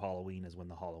week of Halloween is when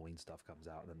the Halloween stuff comes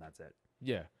out, and then that's it.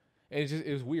 Yeah. And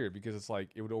it was weird because it's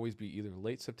it would always be either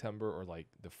late September or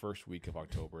the first week of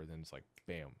October, and then it's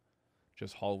bam,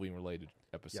 just Halloween related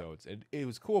episodes. Yep. And it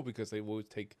was cool because they would always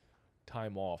take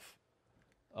time off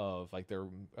of their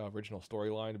original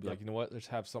storyline to be you know what, let's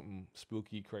have something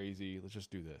spooky, crazy, let's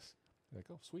just do this.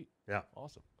 Oh, sweet. Yeah.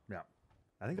 Awesome. Yeah.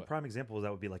 I think the prime example of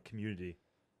that would be Community.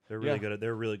 They're really good.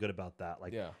 They're really good about that.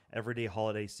 Like Yeah. every day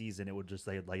holiday season, it would just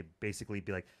like basically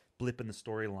be like blip in the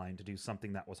storyline to do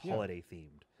something that was holiday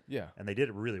themed. Yeah. And they did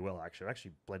it really well.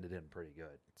 Actually blended in pretty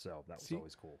good. So that was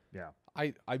always cool. Yeah.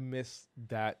 I miss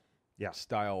that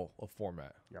style of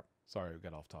format. Yep. Sorry, we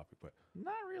got off topic, but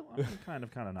not really. I mean,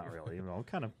 kind of not really. You know,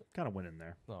 kind of went in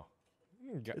there. no,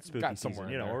 It's spooky season.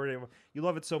 You know, already, you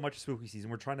love it so much. Spooky season.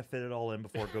 We're trying to fit it all in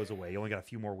before it goes away. You only got a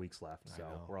few more weeks left, so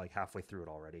we're like halfway through it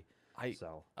already.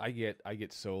 I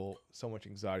get so much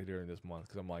anxiety during this month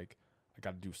because I'm like, I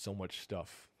got to do so much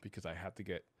stuff because I have to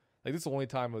get like this is the only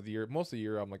time of the year. Most of the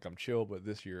year I'm like I'm chill, but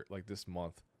this year, like this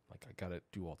month, like I gotta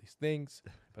do all these things.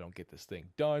 If I don't get this thing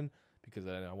done, because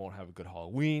then I won't have a good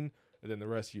Halloween, and then the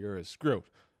rest of the year is screwed.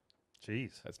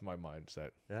 Jeez, that's my mindset.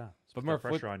 Yeah, but Murph,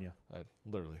 pressure on you.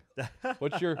 Literally.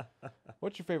 What's your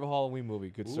favorite Halloween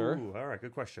movie, good sir? All right,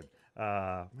 good question.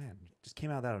 Man, just came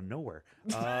out of nowhere.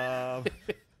 Yeah.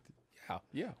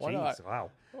 Why not?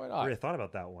 Wow. Why not? I really thought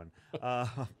about that one.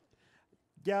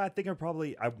 Yeah, I think I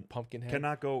Pumpkinhead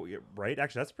cannot go right.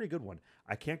 Actually, that's a pretty good one.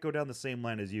 I can't go down the same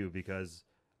line as you because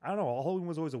I don't know. Halloween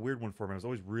was always a weird one for me. I was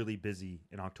always really busy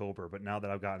in October, but now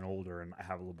that I've gotten older and I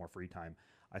have a little more free time,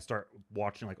 I start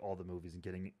watching like all the movies and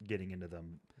getting into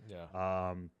them. Yeah.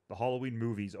 The Halloween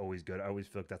movie's always good. I always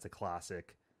feel like that's a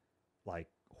classic, like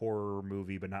horror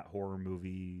movie, but not horror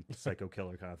movie, psycho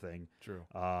killer kind of thing. True.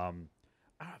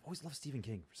 I've always loved Stephen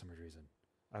King for some reason.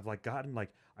 I've like gotten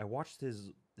like I watched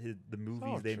the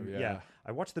movies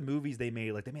I watched the movies they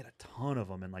made. Like they made a ton of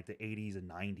them in like the 80s and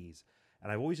 90s,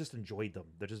 and I've always just enjoyed them.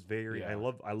 They're just very I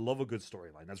love a good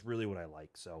storyline. That's really what I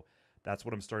like. So that's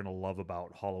what I'm starting to love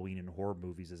about Halloween and horror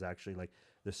movies is actually like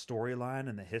the storyline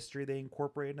and the history they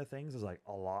incorporate into things is like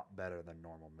a lot better than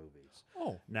normal movies.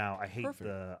 Oh, now I hate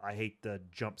the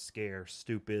jump scare,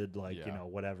 stupid you know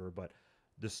whatever, but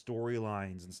the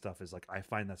storylines and stuff is like I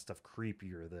find that stuff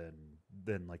creepier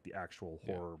than like the actual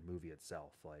horror movie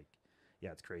itself. Like,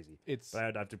 it's crazy. But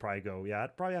I'd have to probably go. Yeah,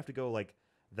 I'd probably have to go like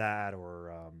that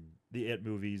or the It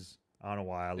movies. I don't know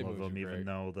why I love them, even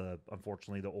though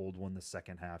unfortunately the old one, the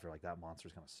second half, you're like that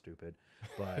monster's kind of stupid.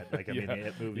 But like I mean, the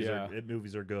It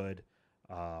movies are good.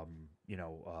 You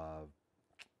know,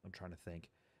 I'm trying to think.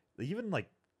 Even like.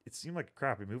 It seemed like a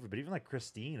crappy movie, but even like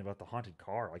Christine about the haunted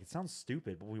car, like it sounds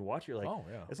stupid, but when we watch it, you're like,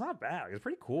 it's not bad. Like, it's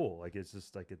pretty cool. Like it's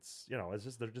just like it's you know, it's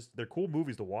just they're cool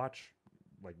movies to watch.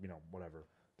 Like you know, whatever.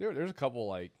 There's a couple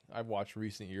like I've watched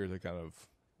recent years that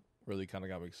really got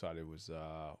me excited. Was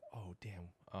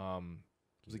Can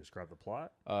you describe the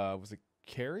plot? Was it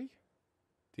Carrie?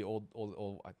 The old.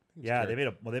 I think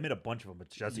they made a bunch of them, but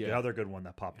that's another good one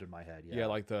that popped in my head. Yeah,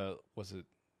 like was it?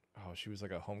 Oh, she was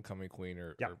like a homecoming queen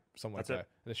or something like that. And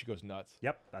then she goes nuts.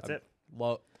 Yep, that's it.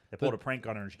 They pulled a prank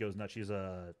on her and she goes nuts. She's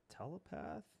a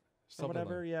telepath or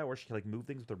whatever. Where she can like move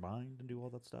things with her mind and do all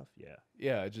that stuff. Yeah.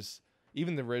 Yeah, just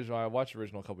even the original. I watched the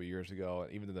original a couple of years ago,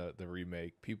 and even the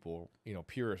remake. People,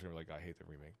 purists are like, I hate the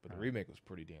remake, but the remake was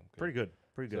pretty damn good.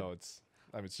 Pretty good. So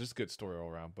it's just a good story all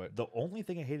around. But the only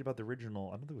thing I hate about the original,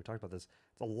 I don't think we talked about this.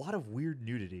 It's a lot of weird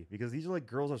nudity because these are like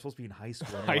girls that are supposed to be in high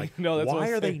school. And like, why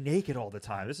are they naked all the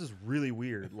time? This is really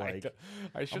weird. Like,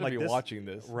 I shouldn't be watching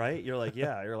this, right? You're like,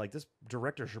 you're like this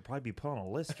director should probably be put on a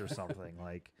list or something.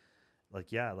 like I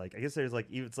guess there's like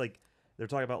it's like. They're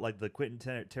talking about like the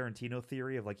Quentin Tarantino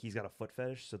theory of like he's got a foot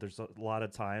fetish. So there's a lot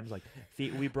of times like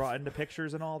feet we brought into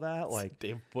pictures and all that. Like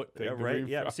damn foot thing. Yeah, right.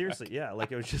 Yeah, seriously. Yeah.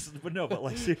 Like it was just, but no, but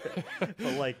like,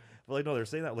 no, they're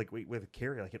saying that like with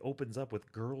Carrie, like it opens up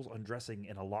with girls undressing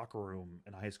in a locker room,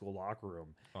 in a high school locker room.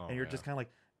 And you're just kind of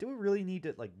like, do we really need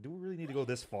to go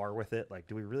this far with it? Like,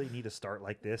 do we really need to start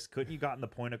like this? Couldn't you gotten the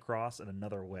point across in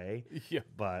another way? Yeah.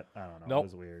 But I don't know. It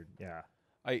was weird. Yeah.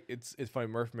 It's funny.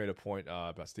 Murph made a point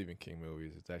about Stephen King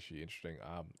movies. It's actually interesting.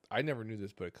 I never knew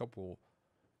this, but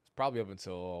it's probably up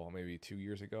until maybe 2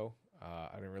 years ago.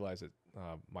 I didn't realize that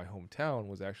my hometown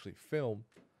was actually filmed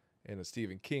in a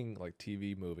Stephen King like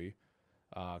TV movie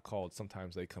called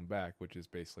 "Sometimes They Come Back," which is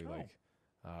basically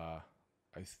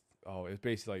it's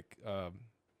basically like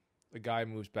the guy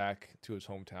moves back to his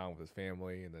hometown with his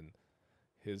family, and then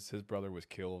his brother was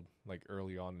killed like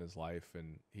early on in his life,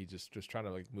 and he just trying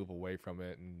to like move away from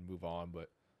it and move on, but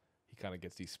he kind of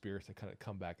gets these spirits that kind of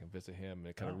come back and visit him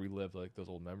and kind of relive like those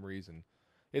old memories. And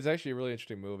it's actually a really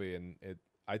interesting movie, and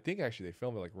I think actually they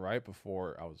filmed it like right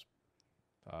before I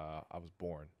was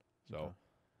born, so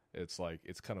it's like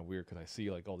it's kind of weird because I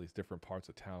see like all these different parts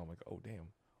of town. I'm like, oh damn,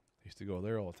 I used to go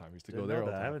there all the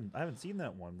time. I haven't seen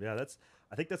that one. Yeah,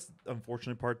 I think that's the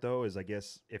unfortunate part though. Is I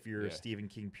guess if you're a Stephen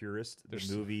King purist, the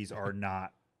movies are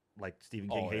not like Stephen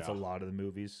King hates a lot of the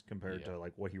movies compared to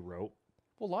like what he wrote.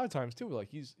 Well, a lot of times too, like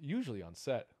he's usually on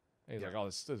set and he's like, oh,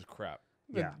 this is crap.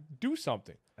 then do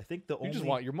something. I think you just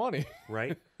want your money.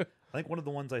 Right? I think one of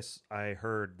the ones I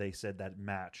heard they said that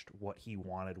matched what he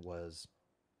wanted was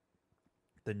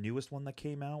the newest one that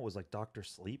came out was like Dr.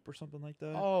 Sleep or something like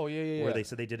that. Oh, yeah. Where they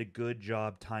said they did a good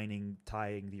job tying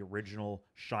the original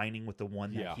Shining with the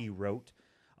one that he wrote.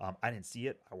 I didn't see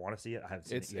it. I want to see it. I haven't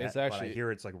seen it yet. It's actually, but I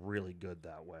hear it's like really good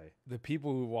that way. The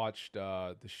people who watched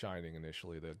The Shining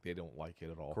initially, they don't like it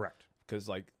at all. Correct. Because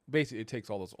like basically it takes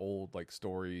all those old like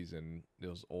stories and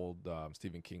those old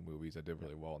Stephen King movies that did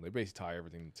really well, and they basically tie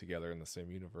everything together in the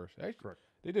same universe. Actually, correct.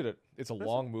 They did it. It's a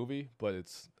long movie, but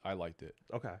I liked it.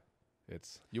 Okay.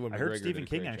 It's Ewan McGregor. I heard Stephen did a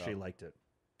King great actually job. liked it.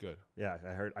 Good. Yeah, I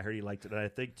heard he liked it, and I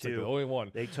think It's too. like the only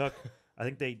one. They took. I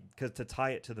think because to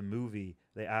tie it to the movie,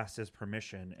 they asked his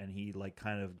permission, and he like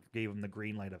kind of gave him the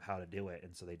green light of how to do it,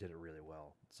 and so they did it really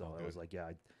well. So I was like,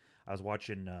 yeah, I was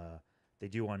watching. They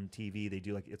do on TV. They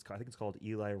do like I think it's called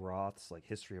Eli Roth's like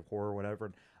History of Horror, or whatever.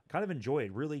 And I kind of enjoy it.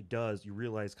 It really does. You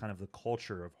realize kind of the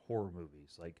culture of horror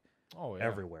movies, like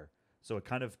everywhere. So it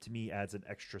kind of to me adds an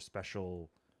extra special,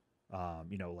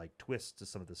 like twist to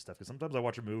some of this stuff. Because sometimes I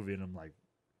watch a movie and I'm like,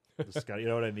 this guy, you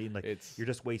know what I mean? Like you're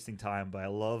just wasting time. But I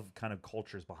love kind of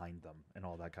cultures behind them and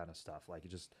all that kind of stuff. Like it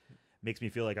just makes me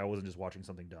feel like I wasn't just watching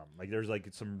something dumb. Like there's like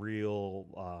some real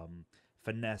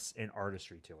finesse and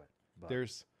artistry to it. But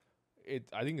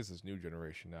I think it's this new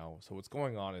generation now. So what's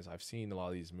going on is I've seen a lot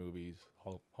of these movies,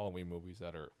 Halloween movies,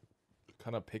 that are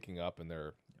kind of picking up, and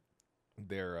they're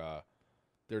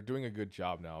doing a good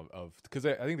job now of because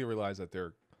I think they realize that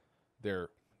their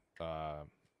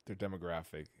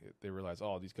demographic. They realize,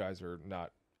 these guys are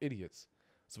not idiots,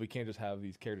 so we can't just have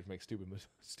these characters make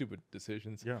stupid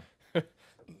decisions. Yeah.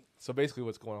 So basically,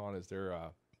 what's going on is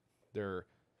they're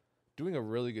doing a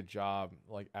really good job,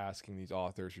 like asking these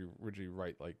authors who originally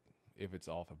write like. If it's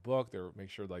off a book, they make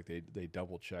sure like they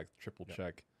double check, triple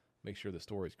check, make sure the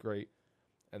story's great.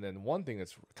 And then one thing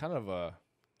that's kind of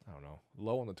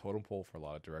low on the totem pole for a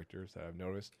lot of directors that I've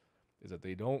noticed is that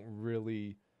they don't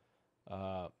really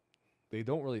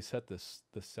set the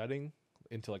setting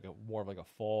into like more of like a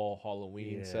fall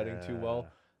Halloween setting too well.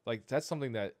 Like that's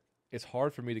something that it's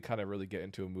hard for me to kind of really get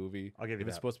into a movie. I'll give you if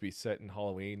it's supposed to be set in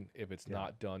Halloween, if it's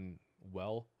not done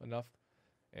well enough.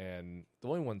 And the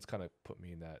only one's kind of put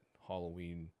me in that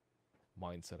Halloween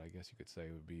mindset, I guess you could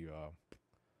say, would be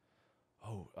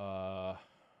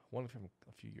one from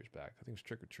a few years back. I think it was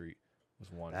Trick or Treat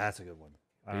was one. That's a good one.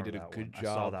 They did a good job. I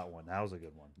saw that one. That was a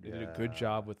good one. They did a good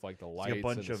job with like the lights, a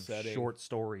bunch and of setting. Short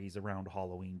stories around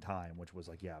Halloween time, which was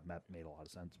like made a lot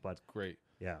of sense. But great,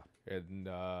 yeah. And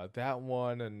that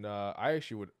one, and I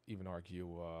actually would even argue.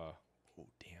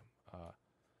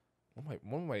 One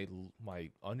of my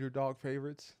underdog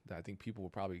favorites that I think people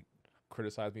would probably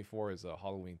criticize me for is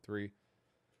Halloween 3,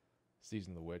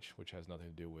 Season of the Witch, which has nothing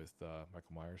to do with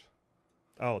Michael Myers.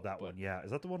 Oh, that one, yeah.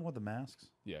 Is that the one with the masks?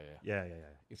 Yeah.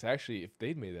 It's actually, if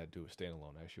they'd made that do a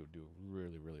standalone, actually would do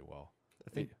really, really well. I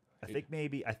think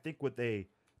what the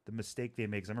mistake they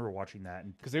make, 'cause I remember watching that,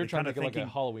 and because they were trying to make like a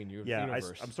Halloween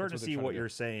universe. I'm starting to see what you're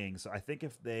saying. So I think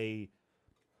if they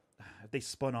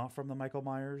spun off from the Michael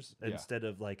Myers instead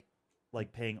of like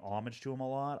paying homage to him a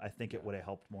lot, I think it would have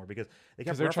helped more because they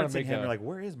kept referencing him. They're like,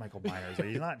 where is Michael Myers? Like,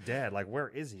 he's not dead. Like, where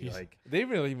is he? Like, they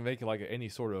didn't really even make it like any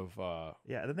sort of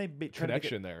and then they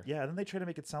connection there. Yeah, and then they try to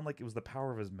make it sound like it was the power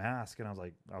of his mask, and I was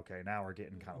like, okay, now we're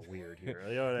getting kind of weird here.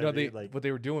 You know what I mean? What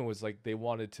they were doing was like they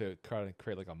wanted to kind of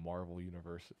create like a Marvel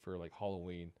universe for like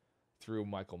Halloween through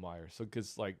Michael Myers. So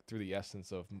because like through the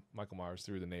essence of Michael Myers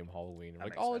through the name Halloween, and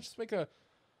like, let's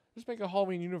just make a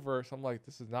Halloween universe. I'm like,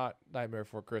 this is not Nightmare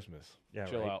Before Christmas. Yeah,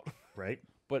 chill out. Right.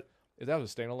 But if that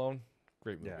was a standalone,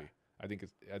 great movie. Yeah. I think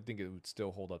it would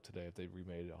still hold up today if they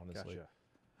remade it. Honestly.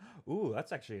 Gotcha. Ooh,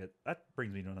 that's actually that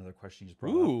brings me to another question you just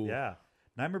brought up. Yeah.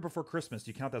 Nightmare Before Christmas.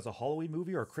 Do you count that as a Halloween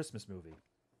movie or a Christmas movie?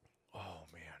 Oh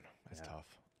man, that's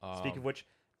tough. Speaking of which,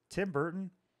 Tim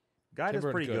Burton, does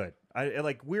pretty good. I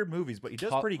like weird movies, but he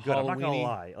does pretty good. I'm not gonna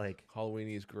lie. Like Halloween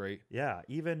is great. Yeah.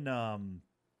 Even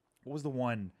what was the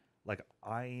one? Like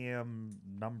I Am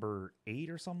Number 8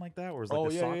 or something like that, or was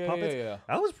like the sock puppets. Yeah.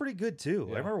 That was pretty good too.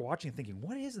 Yeah. I remember watching, thinking,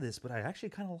 "What is this?" But I actually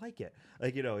kind of like it.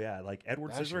 Like like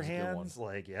Edward Scissorhands.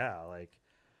 Like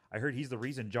I heard he's the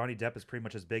reason Johnny Depp is pretty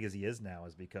much as big as he is now,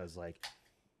 is because like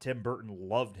Tim Burton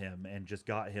loved him and just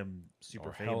got him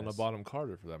super famous. Helena Bonham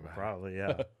Carter for that matter. Probably,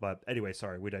 yeah. But anyway,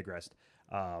 sorry, we digressed.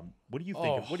 What do you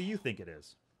think? What do you think it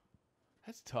is?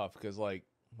 That's tough because like.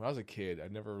 When I was a kid, I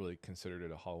never really considered it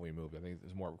a Halloween movie. I think it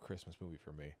was more of a Christmas movie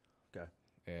for me. Okay.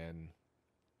 And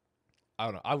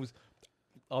I don't know.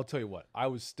 I'll tell you what. I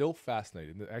was still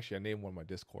fascinated. Actually, I named one of my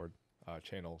Discord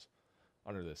channels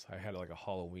under this. I had like a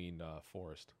Halloween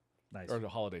forest. Nice. Or the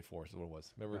holiday forest is what it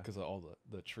was. Remember, because of all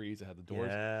the trees that had the doors?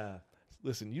 Yeah.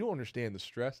 Listen, you don't understand the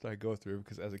stress that I go through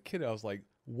because as a kid, I was like,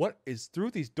 what is through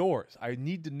these doors? I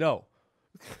need to know.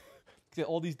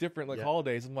 All these different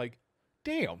holidays. I'm like,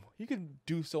 damn, you can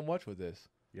do so much with this.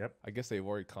 Yep. I guess they've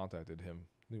already contacted him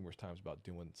numerous times about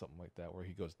doing something like that where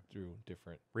he goes through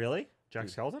different. Really? Jack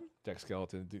Skeleton? Jack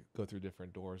Skeleton go through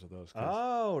different doors of those.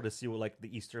 Oh, to see what like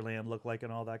the Easter land looked like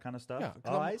and all that kind of stuff. Yeah.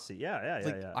 Oh, I see. Yeah.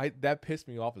 That pissed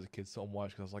me off as a kid so much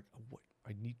because I was like, what?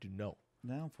 I need to know.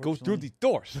 No, go through these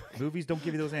doors. Movies don't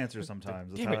give you those answers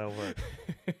sometimes. That's how that works.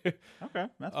 Okay,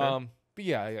 that's fair. But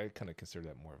yeah, I kind of consider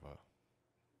that more of a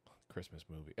Christmas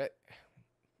movie. I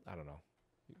don't know.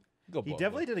 He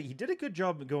definitely did. He did a good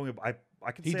job going. I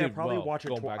can say I probably watch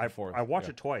it. I watch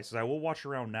it twice. Because I will watch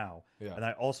around now, and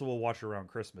I also will watch it around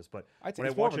Christmas. But when I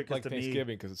watch it, like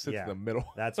Thanksgiving, because it sits in the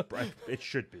middle. It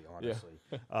should be honestly.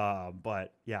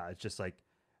 But yeah, it's just like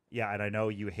and I know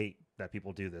you hate that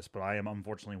people do this, but I am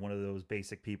unfortunately one of those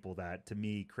basic people that to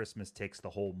me Christmas takes the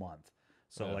whole month.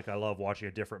 So like I love watching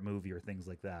a different movie or things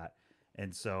like that.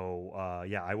 And so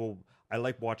I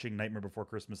like watching Nightmare Before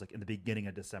Christmas like in the beginning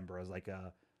of December as like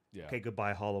okay,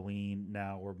 goodbye Halloween.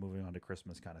 Now we're moving on to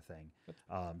Christmas kind of thing.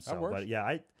 But yeah,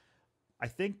 I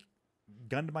think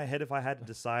gun to my head, if I had to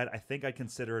decide, I think I'd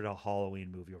consider it a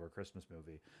Halloween movie over a Christmas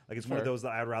movie. Like it's one of those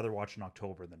that I'd rather watch in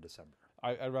October than December.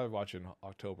 I'd rather watch it in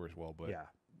October as well, but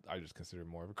I just consider it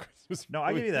more of a Christmas movie. No,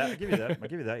 I give you that. I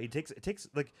give you that. It takes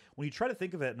like when you try to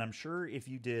think of it, and I'm sure if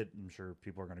you did, I'm sure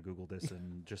people are going to Google this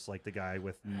and just like the guy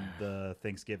with the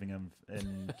Thanksgiving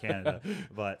in Canada.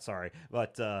 Sorry,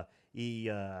 lupus.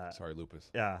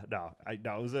 Yeah, no,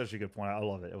 it was actually a good point. I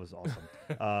love it. It was awesome.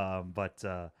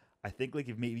 I think like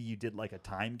if maybe you did like a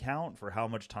time count for how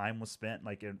much time was spent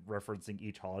like in referencing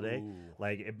each holiday,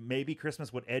 like maybe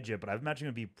Christmas would edge it, but I imagine it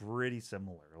would be pretty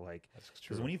similar. Like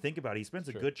because when you think about it, he spends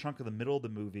a good chunk of the middle of the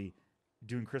movie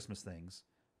doing Christmas things,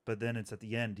 but then it's at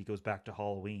the end he goes back to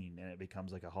Halloween and it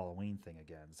becomes like a Halloween thing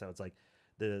again. So it's like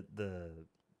the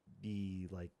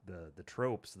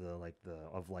tropes,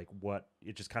 of what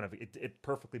it just kind of it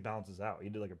perfectly balances out. He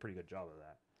did like a pretty good job of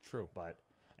that. True, but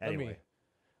anyway.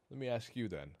 Let me ask you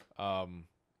then. I'm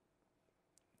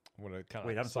gonna kind of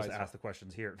wait. I'm supposed to ask the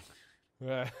questions here.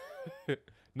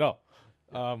 No.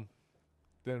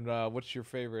 Then what's your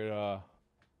favorite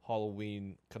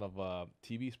Halloween kind of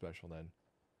TV special then?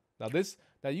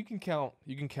 Now you can count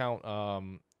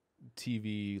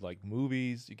TV like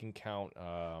movies. You can count.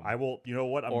 I will. You know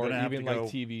what? I'm or gonna even have to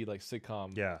like TV like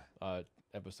sitcom.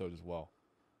 Episode as well.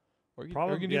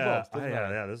 Probably, yeah.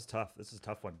 This is tough. This is a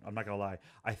tough one. I'm not gonna lie.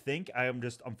 I think I am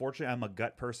just unfortunately I'm a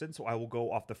gut person, so I will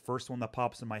go off the first one that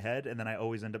pops in my head, and then I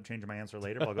always end up changing my answer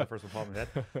later. But I'll go first one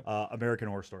that pops in my head. American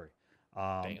Horror Story.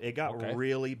 It got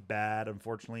really bad,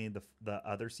 unfortunately, in the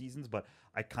other seasons. But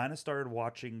I kind of started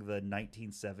watching the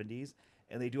 1970s,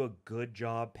 and they do a good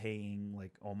job paying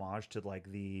like homage to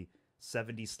like the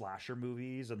 70s slasher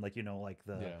movies and like like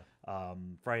the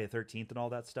Friday the 13th and all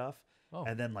that stuff. Oh.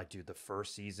 And then, like, dude, the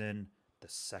first season, the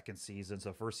second season.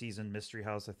 So, first season, Mystery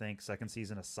House, I think. Second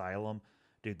season, Asylum.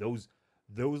 Dude, those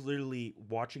literally,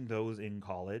 watching those in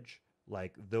college,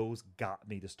 like, those got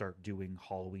me to start doing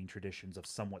Halloween traditions of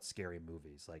somewhat scary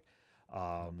movies. Like,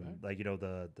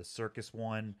 the circus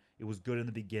one, it was good in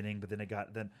the beginning, but then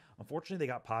unfortunately, they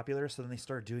got popular. So, then they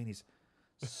started doing these,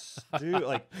 they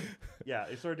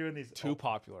started doing these. Too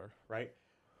popular. Right?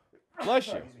 Bless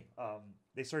you.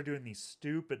 They started doing these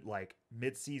stupid like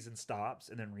mid-season stops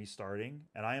and then restarting.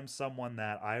 And I am someone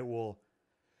that I will.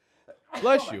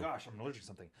 Bless you. Gosh, I'm allergic to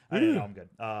something. I don't know. I'm good.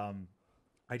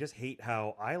 I just hate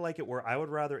how I like it where I would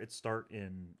rather it start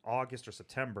in August or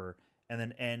September and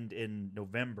then end in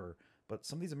November. But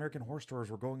some of these American Horror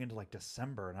Stories were going into like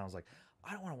December, and I was like,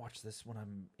 I don't want to watch this when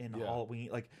I'm in Halloween.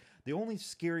 Like the only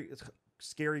scary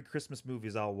Christmas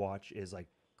movies I'll watch is like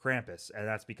Krampus, and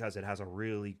that's because it has a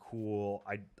really cool.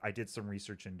 I did some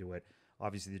research into it.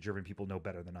 Obviously, the German people know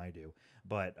better than I do,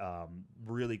 but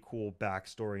really cool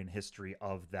backstory and history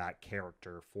of that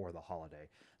character for the holiday.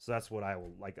 So that's what I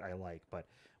like. But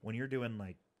when you're doing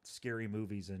like scary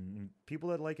movies and people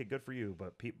that like it, good for you.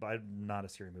 But I'm not a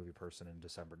scary movie person in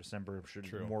December. December should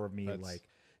be more of me like.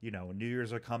 New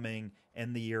Year's are coming,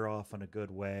 end the year off in a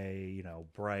good way,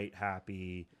 bright,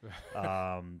 happy,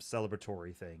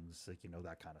 celebratory things, like,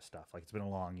 that kind of stuff. Like, it's been a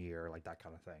long year, like that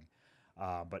kind of thing.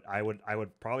 But I would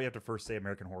probably have to first say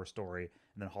American Horror Story,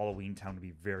 and then Halloween Town to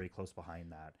be very close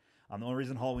behind that. The only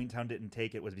reason Halloween Town didn't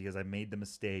take it was because I made the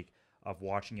mistake of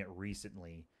watching it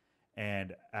recently,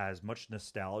 and as much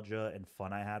nostalgia and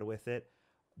fun I had with it,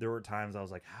 there were times I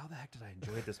was like, how the heck did I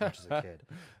enjoy it this much as a kid?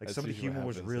 Like That's some of the usually what humor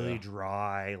was happens, really yeah.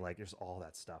 dry. Like there's all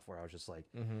that stuff where I was just like,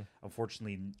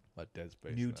 unfortunately, Let Dead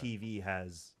Space. new that. TV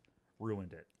has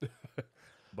ruined it.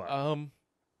 But Um,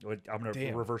 I'm gonna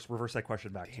damn. reverse that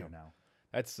question back to you now.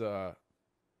 that's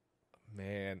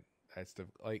man, that's the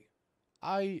like.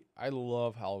 I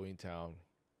love Halloween Town.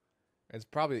 It's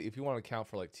probably, if you want to count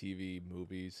for like TV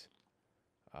movies,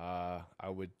 I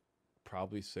would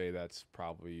probably say that's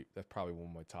probably one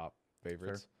of my top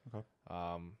favorites. Fair.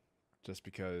 Okay. Just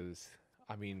because,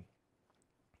 I mean,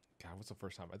 God, what's the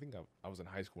first time? I think I was in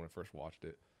high school when I first watched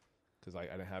it because I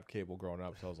didn't have cable growing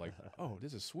up, so I was like, oh,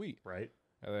 this is sweet, Right.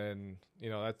 And then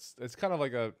it's kind of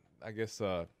like a, I guess,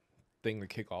 thing to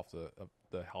kick off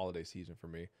the holiday season for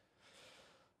me.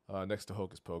 Next to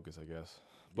Hocus Pocus, I guess,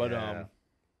 but Yeah.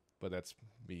 but that's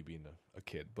me being a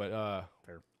kid. But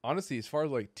Fair. honestly, as far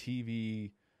as like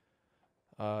TV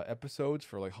episodes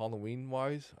for like Halloween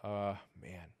wise,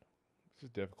 man, this is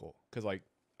difficult because like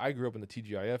I grew up in the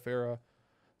TGIF era,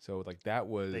 so like that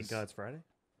was. Thank God it's Friday.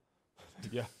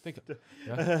 Yeah,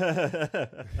 yeah.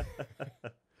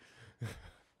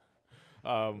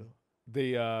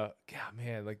 Yeah,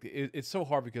 man, like it's so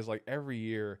hard because like every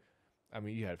year, I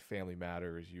mean, you had Family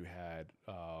Matters, you had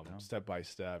Step by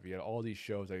Step, you had all these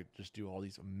shows that just do all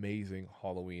these amazing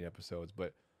Halloween episodes,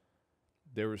 but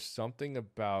there was something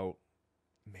about,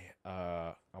 man,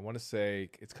 I want to say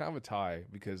it's kind of a tie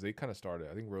because they kind of started.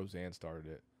 I think Roseanne started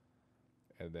it,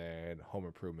 and then Home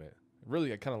Improvement.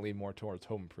 Really, I kind of lean more towards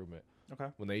Home Improvement. Okay.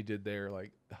 When they did their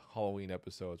like Halloween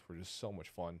episodes, were just so much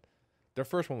fun. Their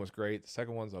first one was great. The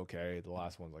second one's okay. The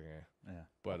last one's like, eh. Yeah.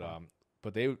 But okay.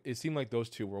 but it seemed like those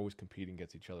two were always competing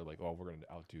against each other. Like, oh, we're gonna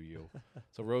outdo you.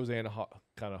 So Roseanne,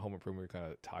 kind of Home Improvement, kind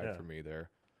of tied for me there.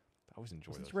 I always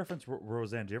enjoyed Since those. you reference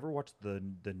Roseanne, do you ever watch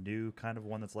the new kind of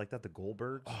one that's like that, the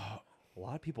Goldbergs? A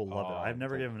lot of people love it. I've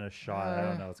never given it a shot. I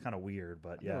don't know. It's kind of weird,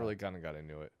 but I yeah. never really kind of got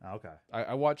into it. Okay.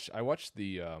 I watched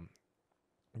the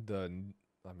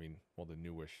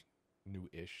newish.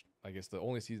 I guess the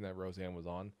only season that Roseanne was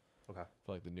on. Okay.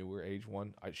 For like the newer age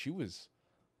one,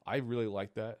 I really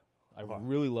liked that. I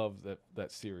really loved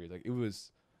that series. Like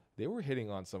they were hitting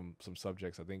on some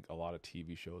subjects I think a lot of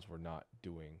TV shows were not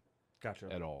doing. Gotcha.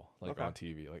 At all, like Okay. on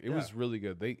TV. Like it was really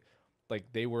good.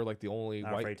 They were like the only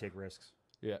Not white. afraid to take risks.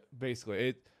 Yeah,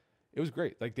 basically it was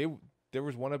great. Like there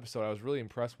was one episode I was really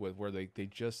impressed with where they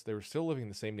were still living in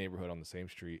the same neighborhood on the same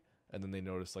street, and then they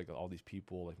noticed like all these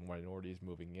people, like minorities,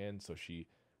 moving in. So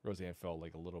Roseanne felt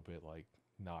like a little bit like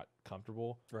not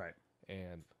comfortable, Right.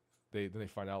 and they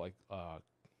find out like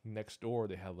next door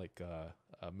they had like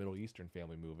a Middle Eastern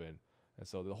family move in, and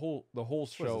so the whole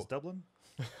show. What is this, Dublin?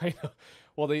 I know.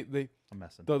 Well, they I'm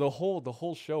messing. the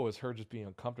whole show is her just being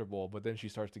uncomfortable, but then she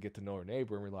starts to get to know her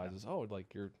neighbor and realizes, oh,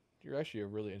 like you're actually a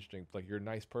really interesting, like you're a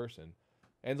nice person,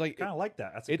 and like Kind of like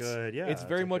that. That's a good. Yeah. It's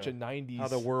very like much a '90s how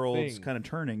the world's thing. kind of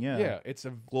turning. Yeah. Yeah, it's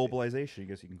a Globalization, I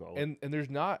guess you can call it. and there's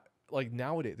not like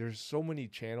nowadays there's so many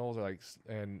channels or like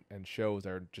and shows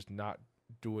that are just not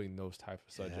doing those type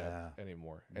of subjects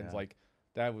anymore, and it's like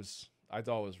I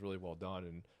thought was really well done,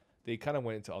 and they kind of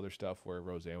went into other stuff where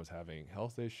Roseanne was having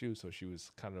health issues, so she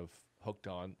was kind of hooked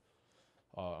on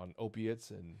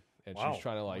opiates, and she was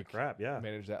trying to like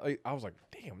manage that. Like I was like,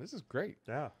 damn, this is great.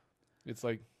 Yeah. It's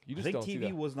like you just I think don't see TV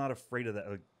that. was not afraid of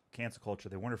that cancel culture.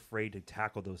 They weren't afraid to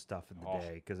tackle those stuff in the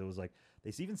day because it was like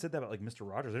they even said that about like Mr.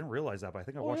 Rogers. I didn't realize that, but I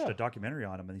think I watched a documentary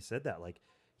on him and he said that like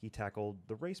he tackled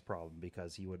the race problem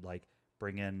because he would like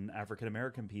bring in African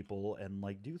American people and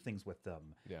like do things with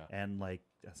them. Yeah. And like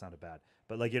that sounded bad,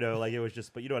 but like like it was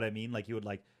just. But you know what I mean? Like he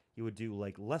would do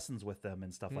like lessons with them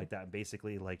and stuff like that, and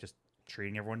basically like just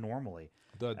treating everyone normally.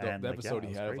 The episode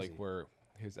he had of, crazy. like where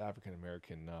his African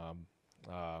American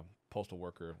postal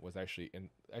worker was actually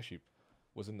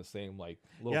was in the same like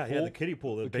little pool. The kiddie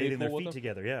pool, bathing their feet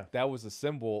together. Yeah, that was a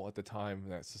symbol at the time in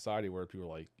that society where people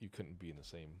were like you couldn't be in the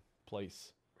same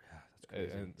place. Yeah, that's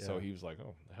crazy. And so he was like,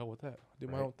 oh, the hell with that. I'll do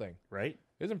my own thing. Right?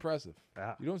 It's impressive.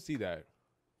 Yeah. You don't see that.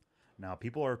 Now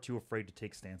people are too afraid to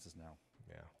take stances now.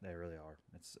 Yeah, they really are.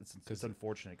 It's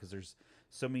unfortunate because there's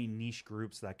so many niche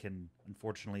groups that can.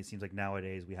 Unfortunately, it seems like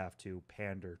nowadays we have to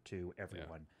pander to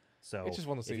everyone. Yeah. So it's just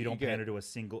one of those if you don't pander to a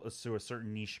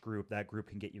certain niche group, that group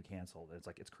can get you canceled.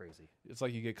 It's crazy. It's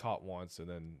like you get caught once and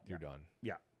then you're done.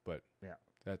 Yeah, but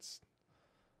that's.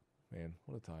 Man,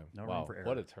 what a time! No wow, room for error.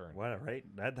 What a turn! What right?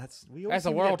 That's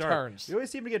the world turns. We always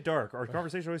seem to get dark. Our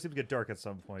conversation always seems to get dark at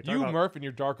some point. Murph, and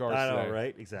your dark arts. I know,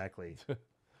 right? Exactly.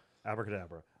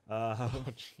 Abracadabra. Oh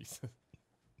Jesus.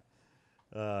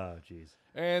 Jeez.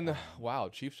 And wow,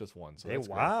 Chiefs just won. So that's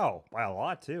wow, by a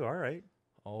lot too. All right.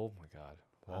 Oh my God.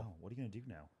 Wow. What are you gonna do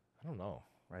now? I don't know.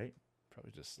 Right.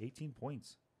 Probably just 18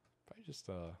 points.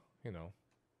 you know,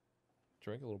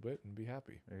 drink a little bit and be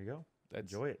happy. There you go.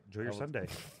 Enjoy it. Enjoy your Sunday.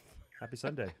 Happy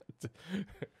Sunday.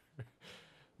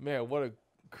 Man, what a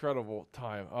incredible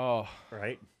time. Oh,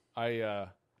 right.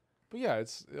 But yeah,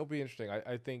 it'll be interesting.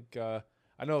 I think I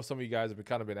know some of you guys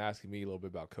have been asking me a little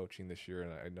bit about coaching this year,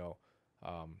 and I know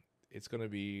it's going to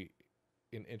be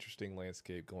an interesting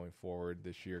landscape going forward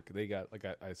this year. They got, like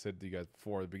I said to you guys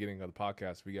before the beginning of the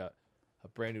podcast, we got a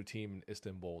brand new team in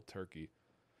Istanbul, Turkey,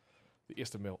 the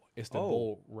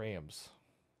Istanbul Rams.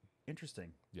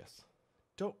 Interesting. Yes.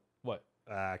 What?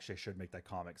 Actually, I should make that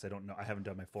comment because I don't know. I haven't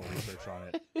done my full research on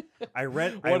it. I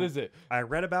read. What is it? I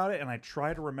read about it and I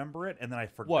tried to remember it, and then I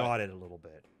forgot it a little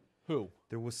bit. Who?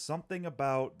 There was something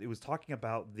about. It was talking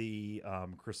about the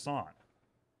croissant.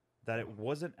 That it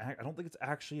wasn't. I don't think it's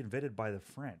actually invented by the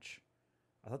French.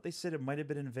 I thought they said it might have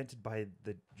been invented by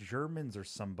the Germans or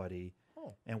somebody.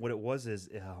 Oh. And what it was is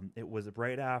it was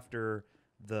right after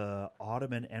the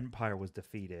Ottoman Empire was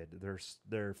defeated.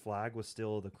 Their flag was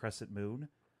still the crescent moon.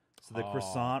 So the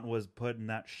croissant was put in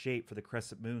that shape for the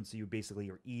crescent moon. So you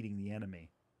basically are eating the enemy.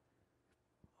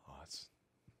 Oh, that's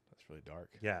really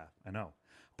dark. Yeah, I know.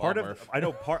 Part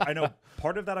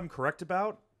of that I'm correct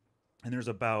about, and there's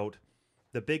about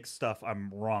the big stuff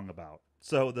I'm wrong about.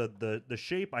 So the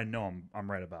shape I know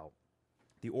I'm right about.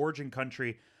 The origin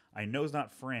country I know is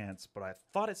not France, but I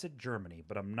thought it said Germany,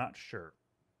 but I'm not sure.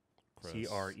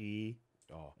 CREA.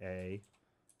 There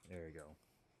you go.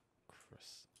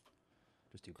 Chris.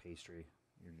 Just do pastry.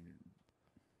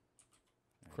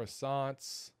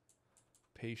 Croissants,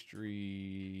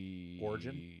 pastry.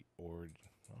 Origin. All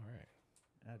right.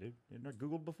 Yeah, dude. You never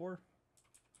Googled before?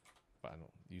 I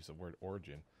don't use the word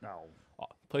origin. No.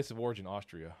 Place of origin,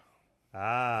 Austria.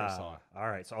 Croissant. All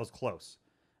right. So I was close.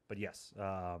 But yes,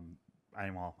 I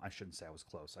shouldn't say I was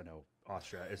close. I know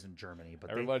Austria isn't Germany, but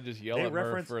everybody just yell at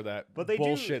Murph for that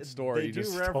bullshit story. They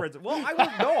do reference. Well, I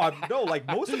was no. Like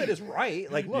most of it is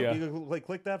right. Like look, you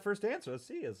click that first answer. Let's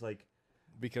see. It's like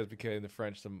because in the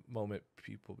French, the moment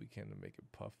people began to make it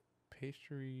puff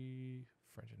pastry,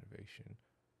 French innovation.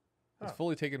 It's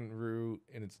fully taken root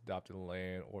in its adopted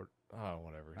land, or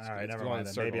whatever. All right, never mind.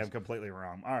 Maybe I'm completely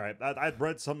wrong. All right, I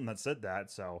read something that said that.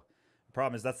 So the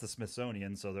problem is that's the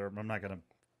Smithsonian, so I'm not going to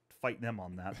fight them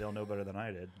on that. They'll know better than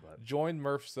I did. But join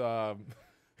Murph's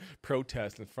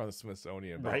protest in front of the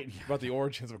Smithsonian about the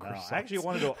origins of croissants. I actually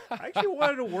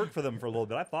wanted to work for them for a little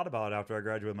bit. I thought about it after I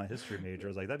graduated my history major. I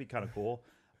was like, that'd be kind of cool.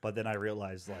 But then I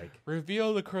realized, like,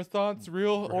 reveal the croissant's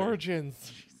real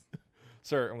origins.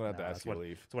 Sir, I'm going to have to ask you to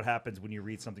leave. That's what happens when you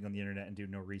read something on the internet and do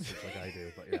no research like I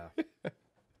do. But yeah.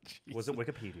 Was it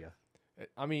Wikipedia?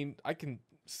 I mean, I can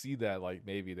see that, like,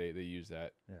 maybe they use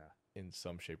that in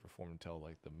some shape or form to tell,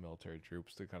 like, the military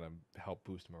troops to kind of help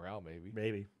boost morale, maybe.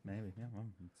 Maybe. Yeah, well,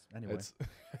 anyway.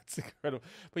 It's incredible.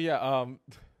 But yeah,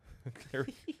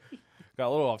 got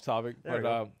a little off topic.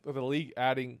 But with the league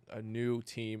adding a new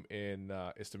team in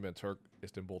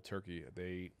Istanbul, Turkey,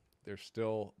 there's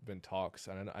still been talks,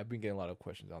 and I've been getting a lot of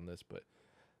questions on this, but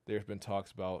there's been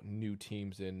talks about new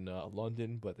teams in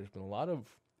London, but there's been a lot of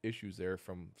issues there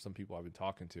from some people I've been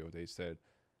talking to. They said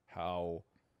how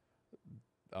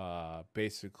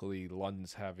basically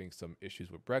London's having some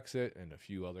issues with Brexit and a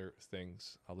few other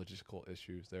things, logistical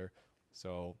issues there.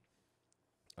 So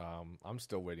I'm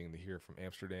still waiting to hear from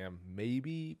Amsterdam,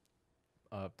 maybe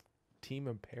a team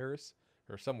in Paris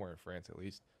or somewhere in France at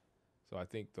least. So I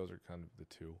think those are kind of the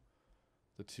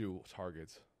two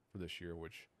targets for this year,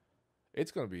 which it's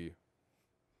going to be,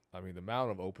 I mean, the amount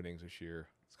of openings this year,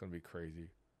 it's going to be crazy.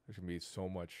 There's going to be so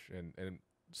much and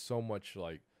so much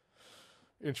like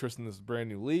interest in this brand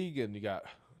new league. And you got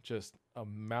just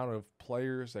amount of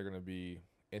players that are going to be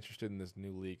interested in this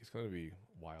new league. It's going to be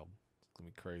wild. It's going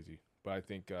to be crazy. But I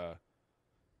think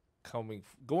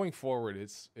going forward,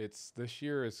 it's this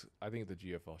year is, I think the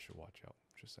GFL should watch out.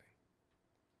 Just saying.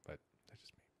 But that's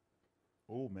just me.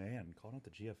 Oh man, calling out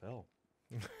the GFL.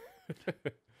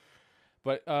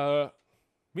 But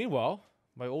meanwhile,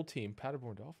 my old team,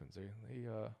 Paderborn Dolphins,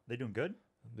 they doing good?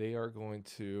 They are going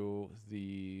to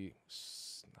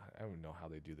I don't know how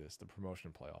they do this, the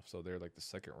promotion playoff. So they're like the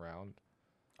second round.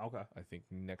 Okay. I think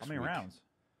next week. How many rounds?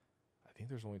 I think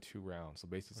there's only 2 rounds. So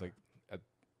basically it's like at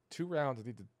 2 rounds, I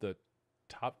think the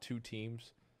top 2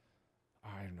 teams,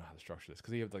 I don't know how to structure this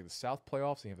because you have like the South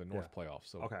playoffs and you have the North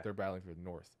playoffs. So they're battling for the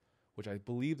North, which I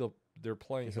believe they're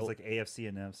playing. It's like AFC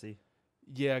and NFC.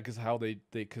 Yeah, because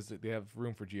they have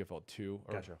room for GFL 2.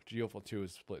 Gotcha. GFL 2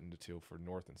 is split into 2 for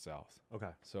North and South. Okay.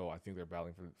 So I think they're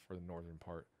battling for the northern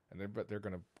part, and they're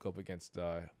going to go up against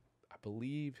I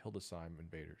believe Hildesheim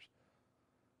Invaders.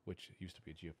 which used to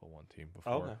be a GFL1 team Oh,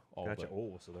 before. okay. all Gotcha. the-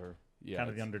 Oh, so they're yeah, kind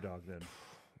of the it's- underdog then.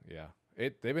 Yeah,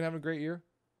 they've been having a great year.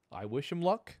 I wish them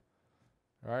luck.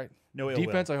 All right, No ill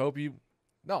defense. I hope you.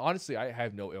 No, honestly, I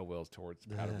have no ill wills towards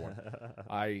Paderborn.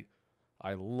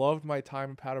 I loved my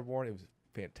time in Paderborn. It was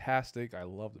fantastic. I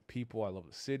love the people. I love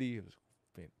the city. It was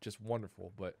just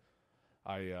wonderful. But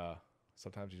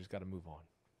sometimes you just got to move on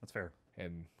That's fair.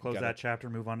 and Close that chapter,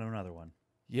 move on to another one.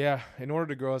 Yeah, in order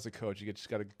to grow as a coach, you just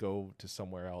got to go to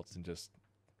somewhere else and just,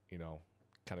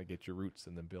 kind of get your roots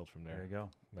and then build from there. There you go.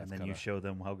 That's And then you show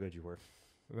them how good you were.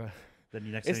 Then the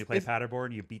next time you play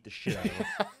Paderborn, you beat the shit out of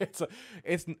them.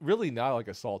 It's really not like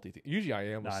a salty thing. Usually I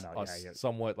am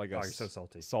somewhat like you're so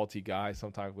salty. salty guy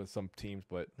sometimes with some teams,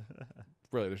 but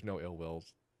really there's no ill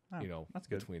wills, that's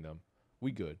good. between them.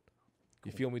 We good.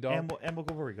 Cool. You feel me, dog? And we'll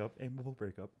break up. And we'll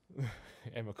break up.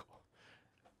 Amicable.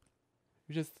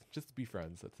 Just be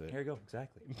friends. That's it. There you go.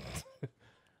 Exactly.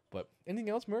 But anything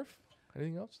else, Murph?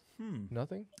 Anything else?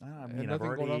 Nothing. I mean, I've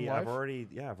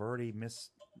already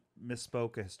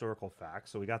misspoke a historical fact,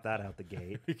 so we got that out the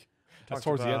gate. That's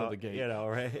towards the end of the gate.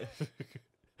 Right?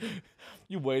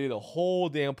 You waited a whole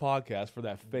damn podcast for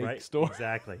that fake story.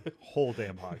 Exactly. Whole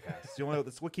damn podcast.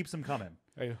 That's what keeps them coming.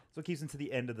 That's what keeps them to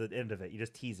the end of it. You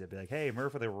just tease it. Be like, hey,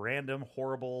 Murph, with a random,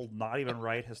 horrible, not even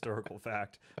right historical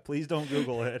fact. Please don't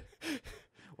Google it.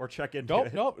 Or check into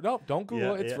it. Nope. Don't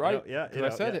Google it. It's right. I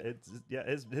said it.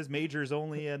 His major is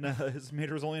only in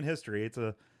history. He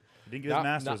didn't get his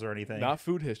master's or anything. Not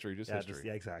food history, just history.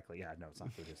 Exactly. Yeah, no, it's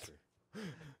not food history.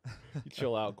 You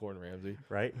chill out, Gordon Ramsay.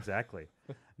 Right, exactly.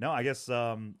 No, I guess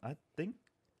I think,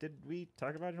 did we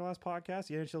talk about in your last podcast?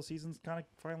 The NHL season's kind of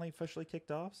finally officially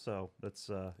kicked off, so that's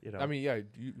I mean, yeah,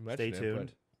 you mentioned stay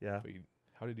tuned. But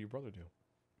how did your brother do?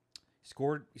 He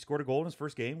scored a goal in his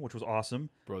first game, which was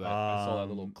awesome. Bro, I saw that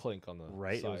little clink on the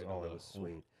side. It was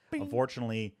sweet. Bing.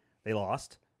 Unfortunately, they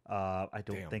lost. I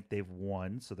don't think they've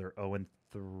won, so they're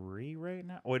 0-3 right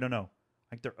now. Oh, wait, no.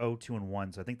 I think they're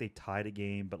 0-2-1, so I think they tied a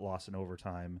game but lost in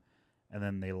overtime, and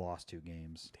then they lost 2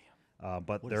 games. Damn.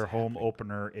 But their home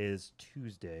opener is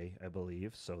Tuesday, I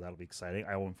believe, so that'll be exciting.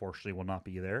 I unfortunately will not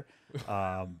be there,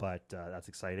 but that's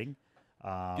exciting.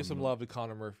 Give some love to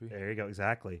Connor Murphy. There you go,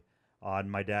 exactly. On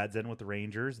my dad's end with the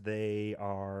Rangers, they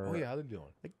are. Oh yeah, how they doing?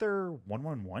 I think they're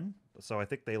 1-1-1. So I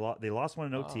think they lost one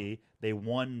in OT. They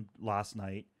won last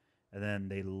night, and then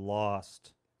they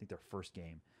lost. I think their first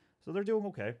game. So they're doing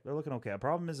okay. They're looking okay. The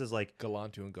problem is like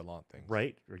Gallant doing gallant things.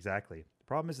 Right, exactly. The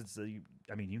problem is it's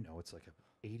it's like a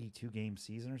 82 game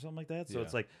season or something like that. So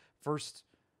it's like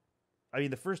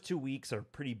the first 2 weeks are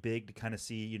pretty big to kind of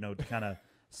see, to kind of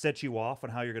set you off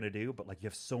on how you're going to do. But like you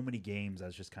have so many games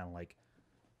that's just kind of like,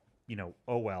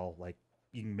 oh well, like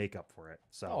you can make up for it.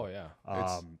 So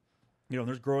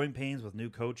there's growing pains with new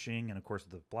coaching, and of course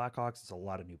with the Blackhawks, it's a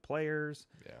lot of new players.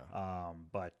 Yeah.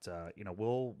 But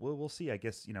we'll see. I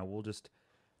guess we'll just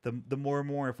the more and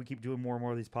more, if we keep doing more and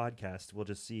more of these podcasts, we'll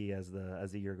just see as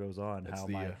the year goes on how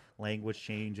my language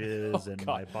changes and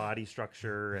my body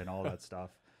structure and all that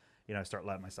stuff. I start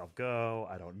letting myself go.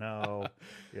 I don't know.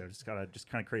 Just kind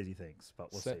of crazy things.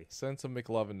 But we'll see. Send some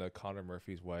McLovin to Connor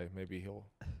Murphy's way. Maybe he'll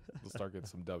start getting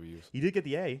some W's. He did get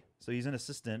the A, so he's an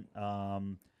assistant.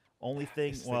 Only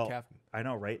thing, I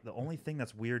know, right? The only thing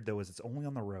that's weird though is it's only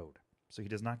on the road, so he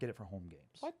does not get it for home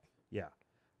games. What? Yeah,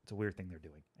 it's a weird thing they're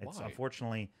doing. It's Why?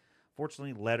 Unfortunately,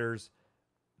 letters.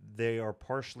 They are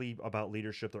partially about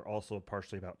leadership. They're also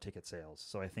partially about ticket sales.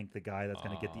 So I think the guy that's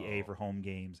going to get the A for home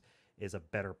games is a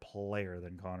better player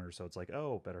than Connor. So it's like,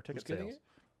 better ticket sales.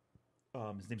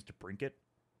 His name's DeBrincat.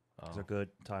 He's a good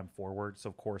time forward. So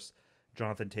of course,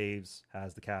 Jonathan Taves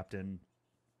has the captain.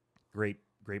 Great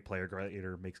player, great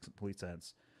leader, makes complete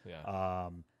sense. Yeah. I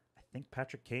think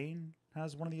Patrick Kane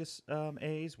has one of these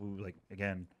A's.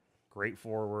 Again, great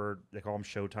forward. They call him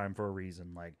Showtime for a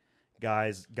reason. Like,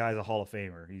 guy's a Hall of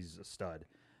Famer. He's a stud.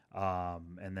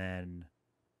 And then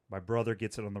my brother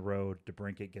gets it on the road.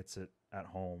 DeBrincat gets it at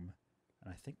home.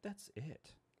 And I think that's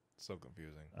it. So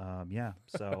confusing. Yeah.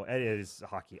 So it is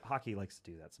hockey. Hockey likes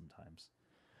to do that sometimes.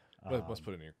 Must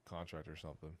put it in your contract or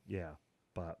something. Yeah.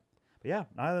 But yeah,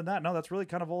 other than that, no, that's really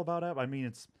kind of all about it. I mean,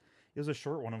 it was a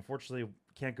short one. Unfortunately,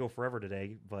 can't go forever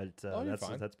today, but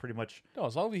that's pretty much. No,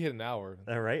 as long as we hit an hour.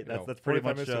 Right. That's pretty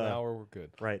much 45 minutes an hour. We're good.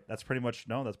 Right. That's pretty much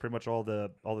all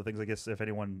the things. I guess if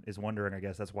anyone is wondering, I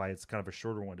guess that's why it's kind of a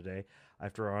shorter one today. I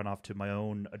have to run off to my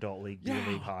own adult league, beer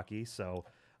league hockey. So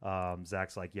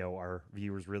Zach's like, "Yo, our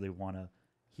viewers really want to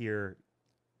hear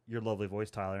your lovely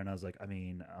voice, Tyler," and I was like, "I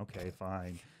mean, okay,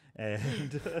 fine."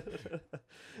 And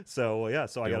so I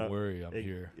Don't gotta worry, I'm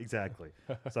here. Exactly.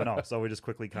 So we just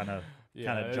quickly kind of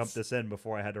jumped this in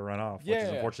before I had to run off, which is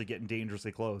unfortunately getting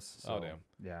dangerously close. So, oh damn.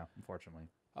 Yeah, unfortunately.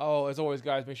 Oh, as always,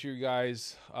 guys, make sure you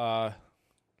guys like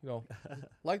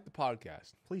the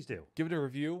podcast. Please do. Give it a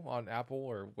review on Apple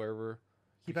or wherever.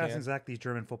 Keep asking Zach these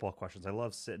German football questions. I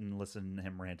love sitting and listening to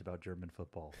him rant about German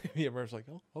football. Yeah, Murph's like,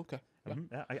 oh, okay.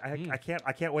 Yeah. I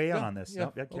can't weigh in on this. Yeah,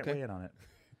 Nope, I can't weigh in on it.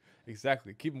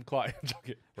 Exactly. Keep them quiet. I'm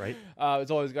joking. Right. As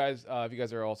always, guys, if you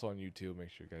guys are also on YouTube, make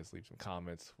sure you guys leave some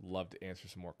comments. Would love to answer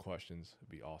some more questions. It'd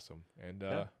be awesome. And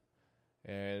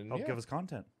give us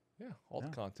content. Yeah, all the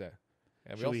content.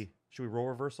 And should we roll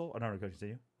reversal? Oh no, go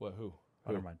continue. What? Who?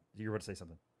 Oh, never mind. You were about to say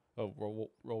something. Oh,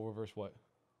 roll reverse what?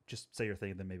 Just say your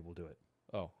thing, and then maybe we'll do it.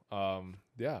 Oh,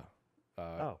 yeah.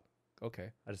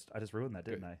 Okay. I just ruined that,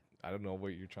 didn't I? I don't know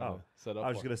what you're trying to set up. I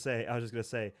was just gonna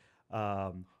say,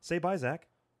 say bye, Zach.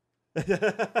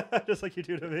 Just like you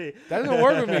do to me. That doesn't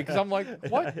work with me because I'm like,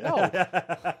 what? No.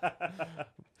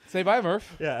 Say bye,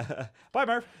 Murph. Yeah. Bye,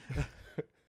 Murph.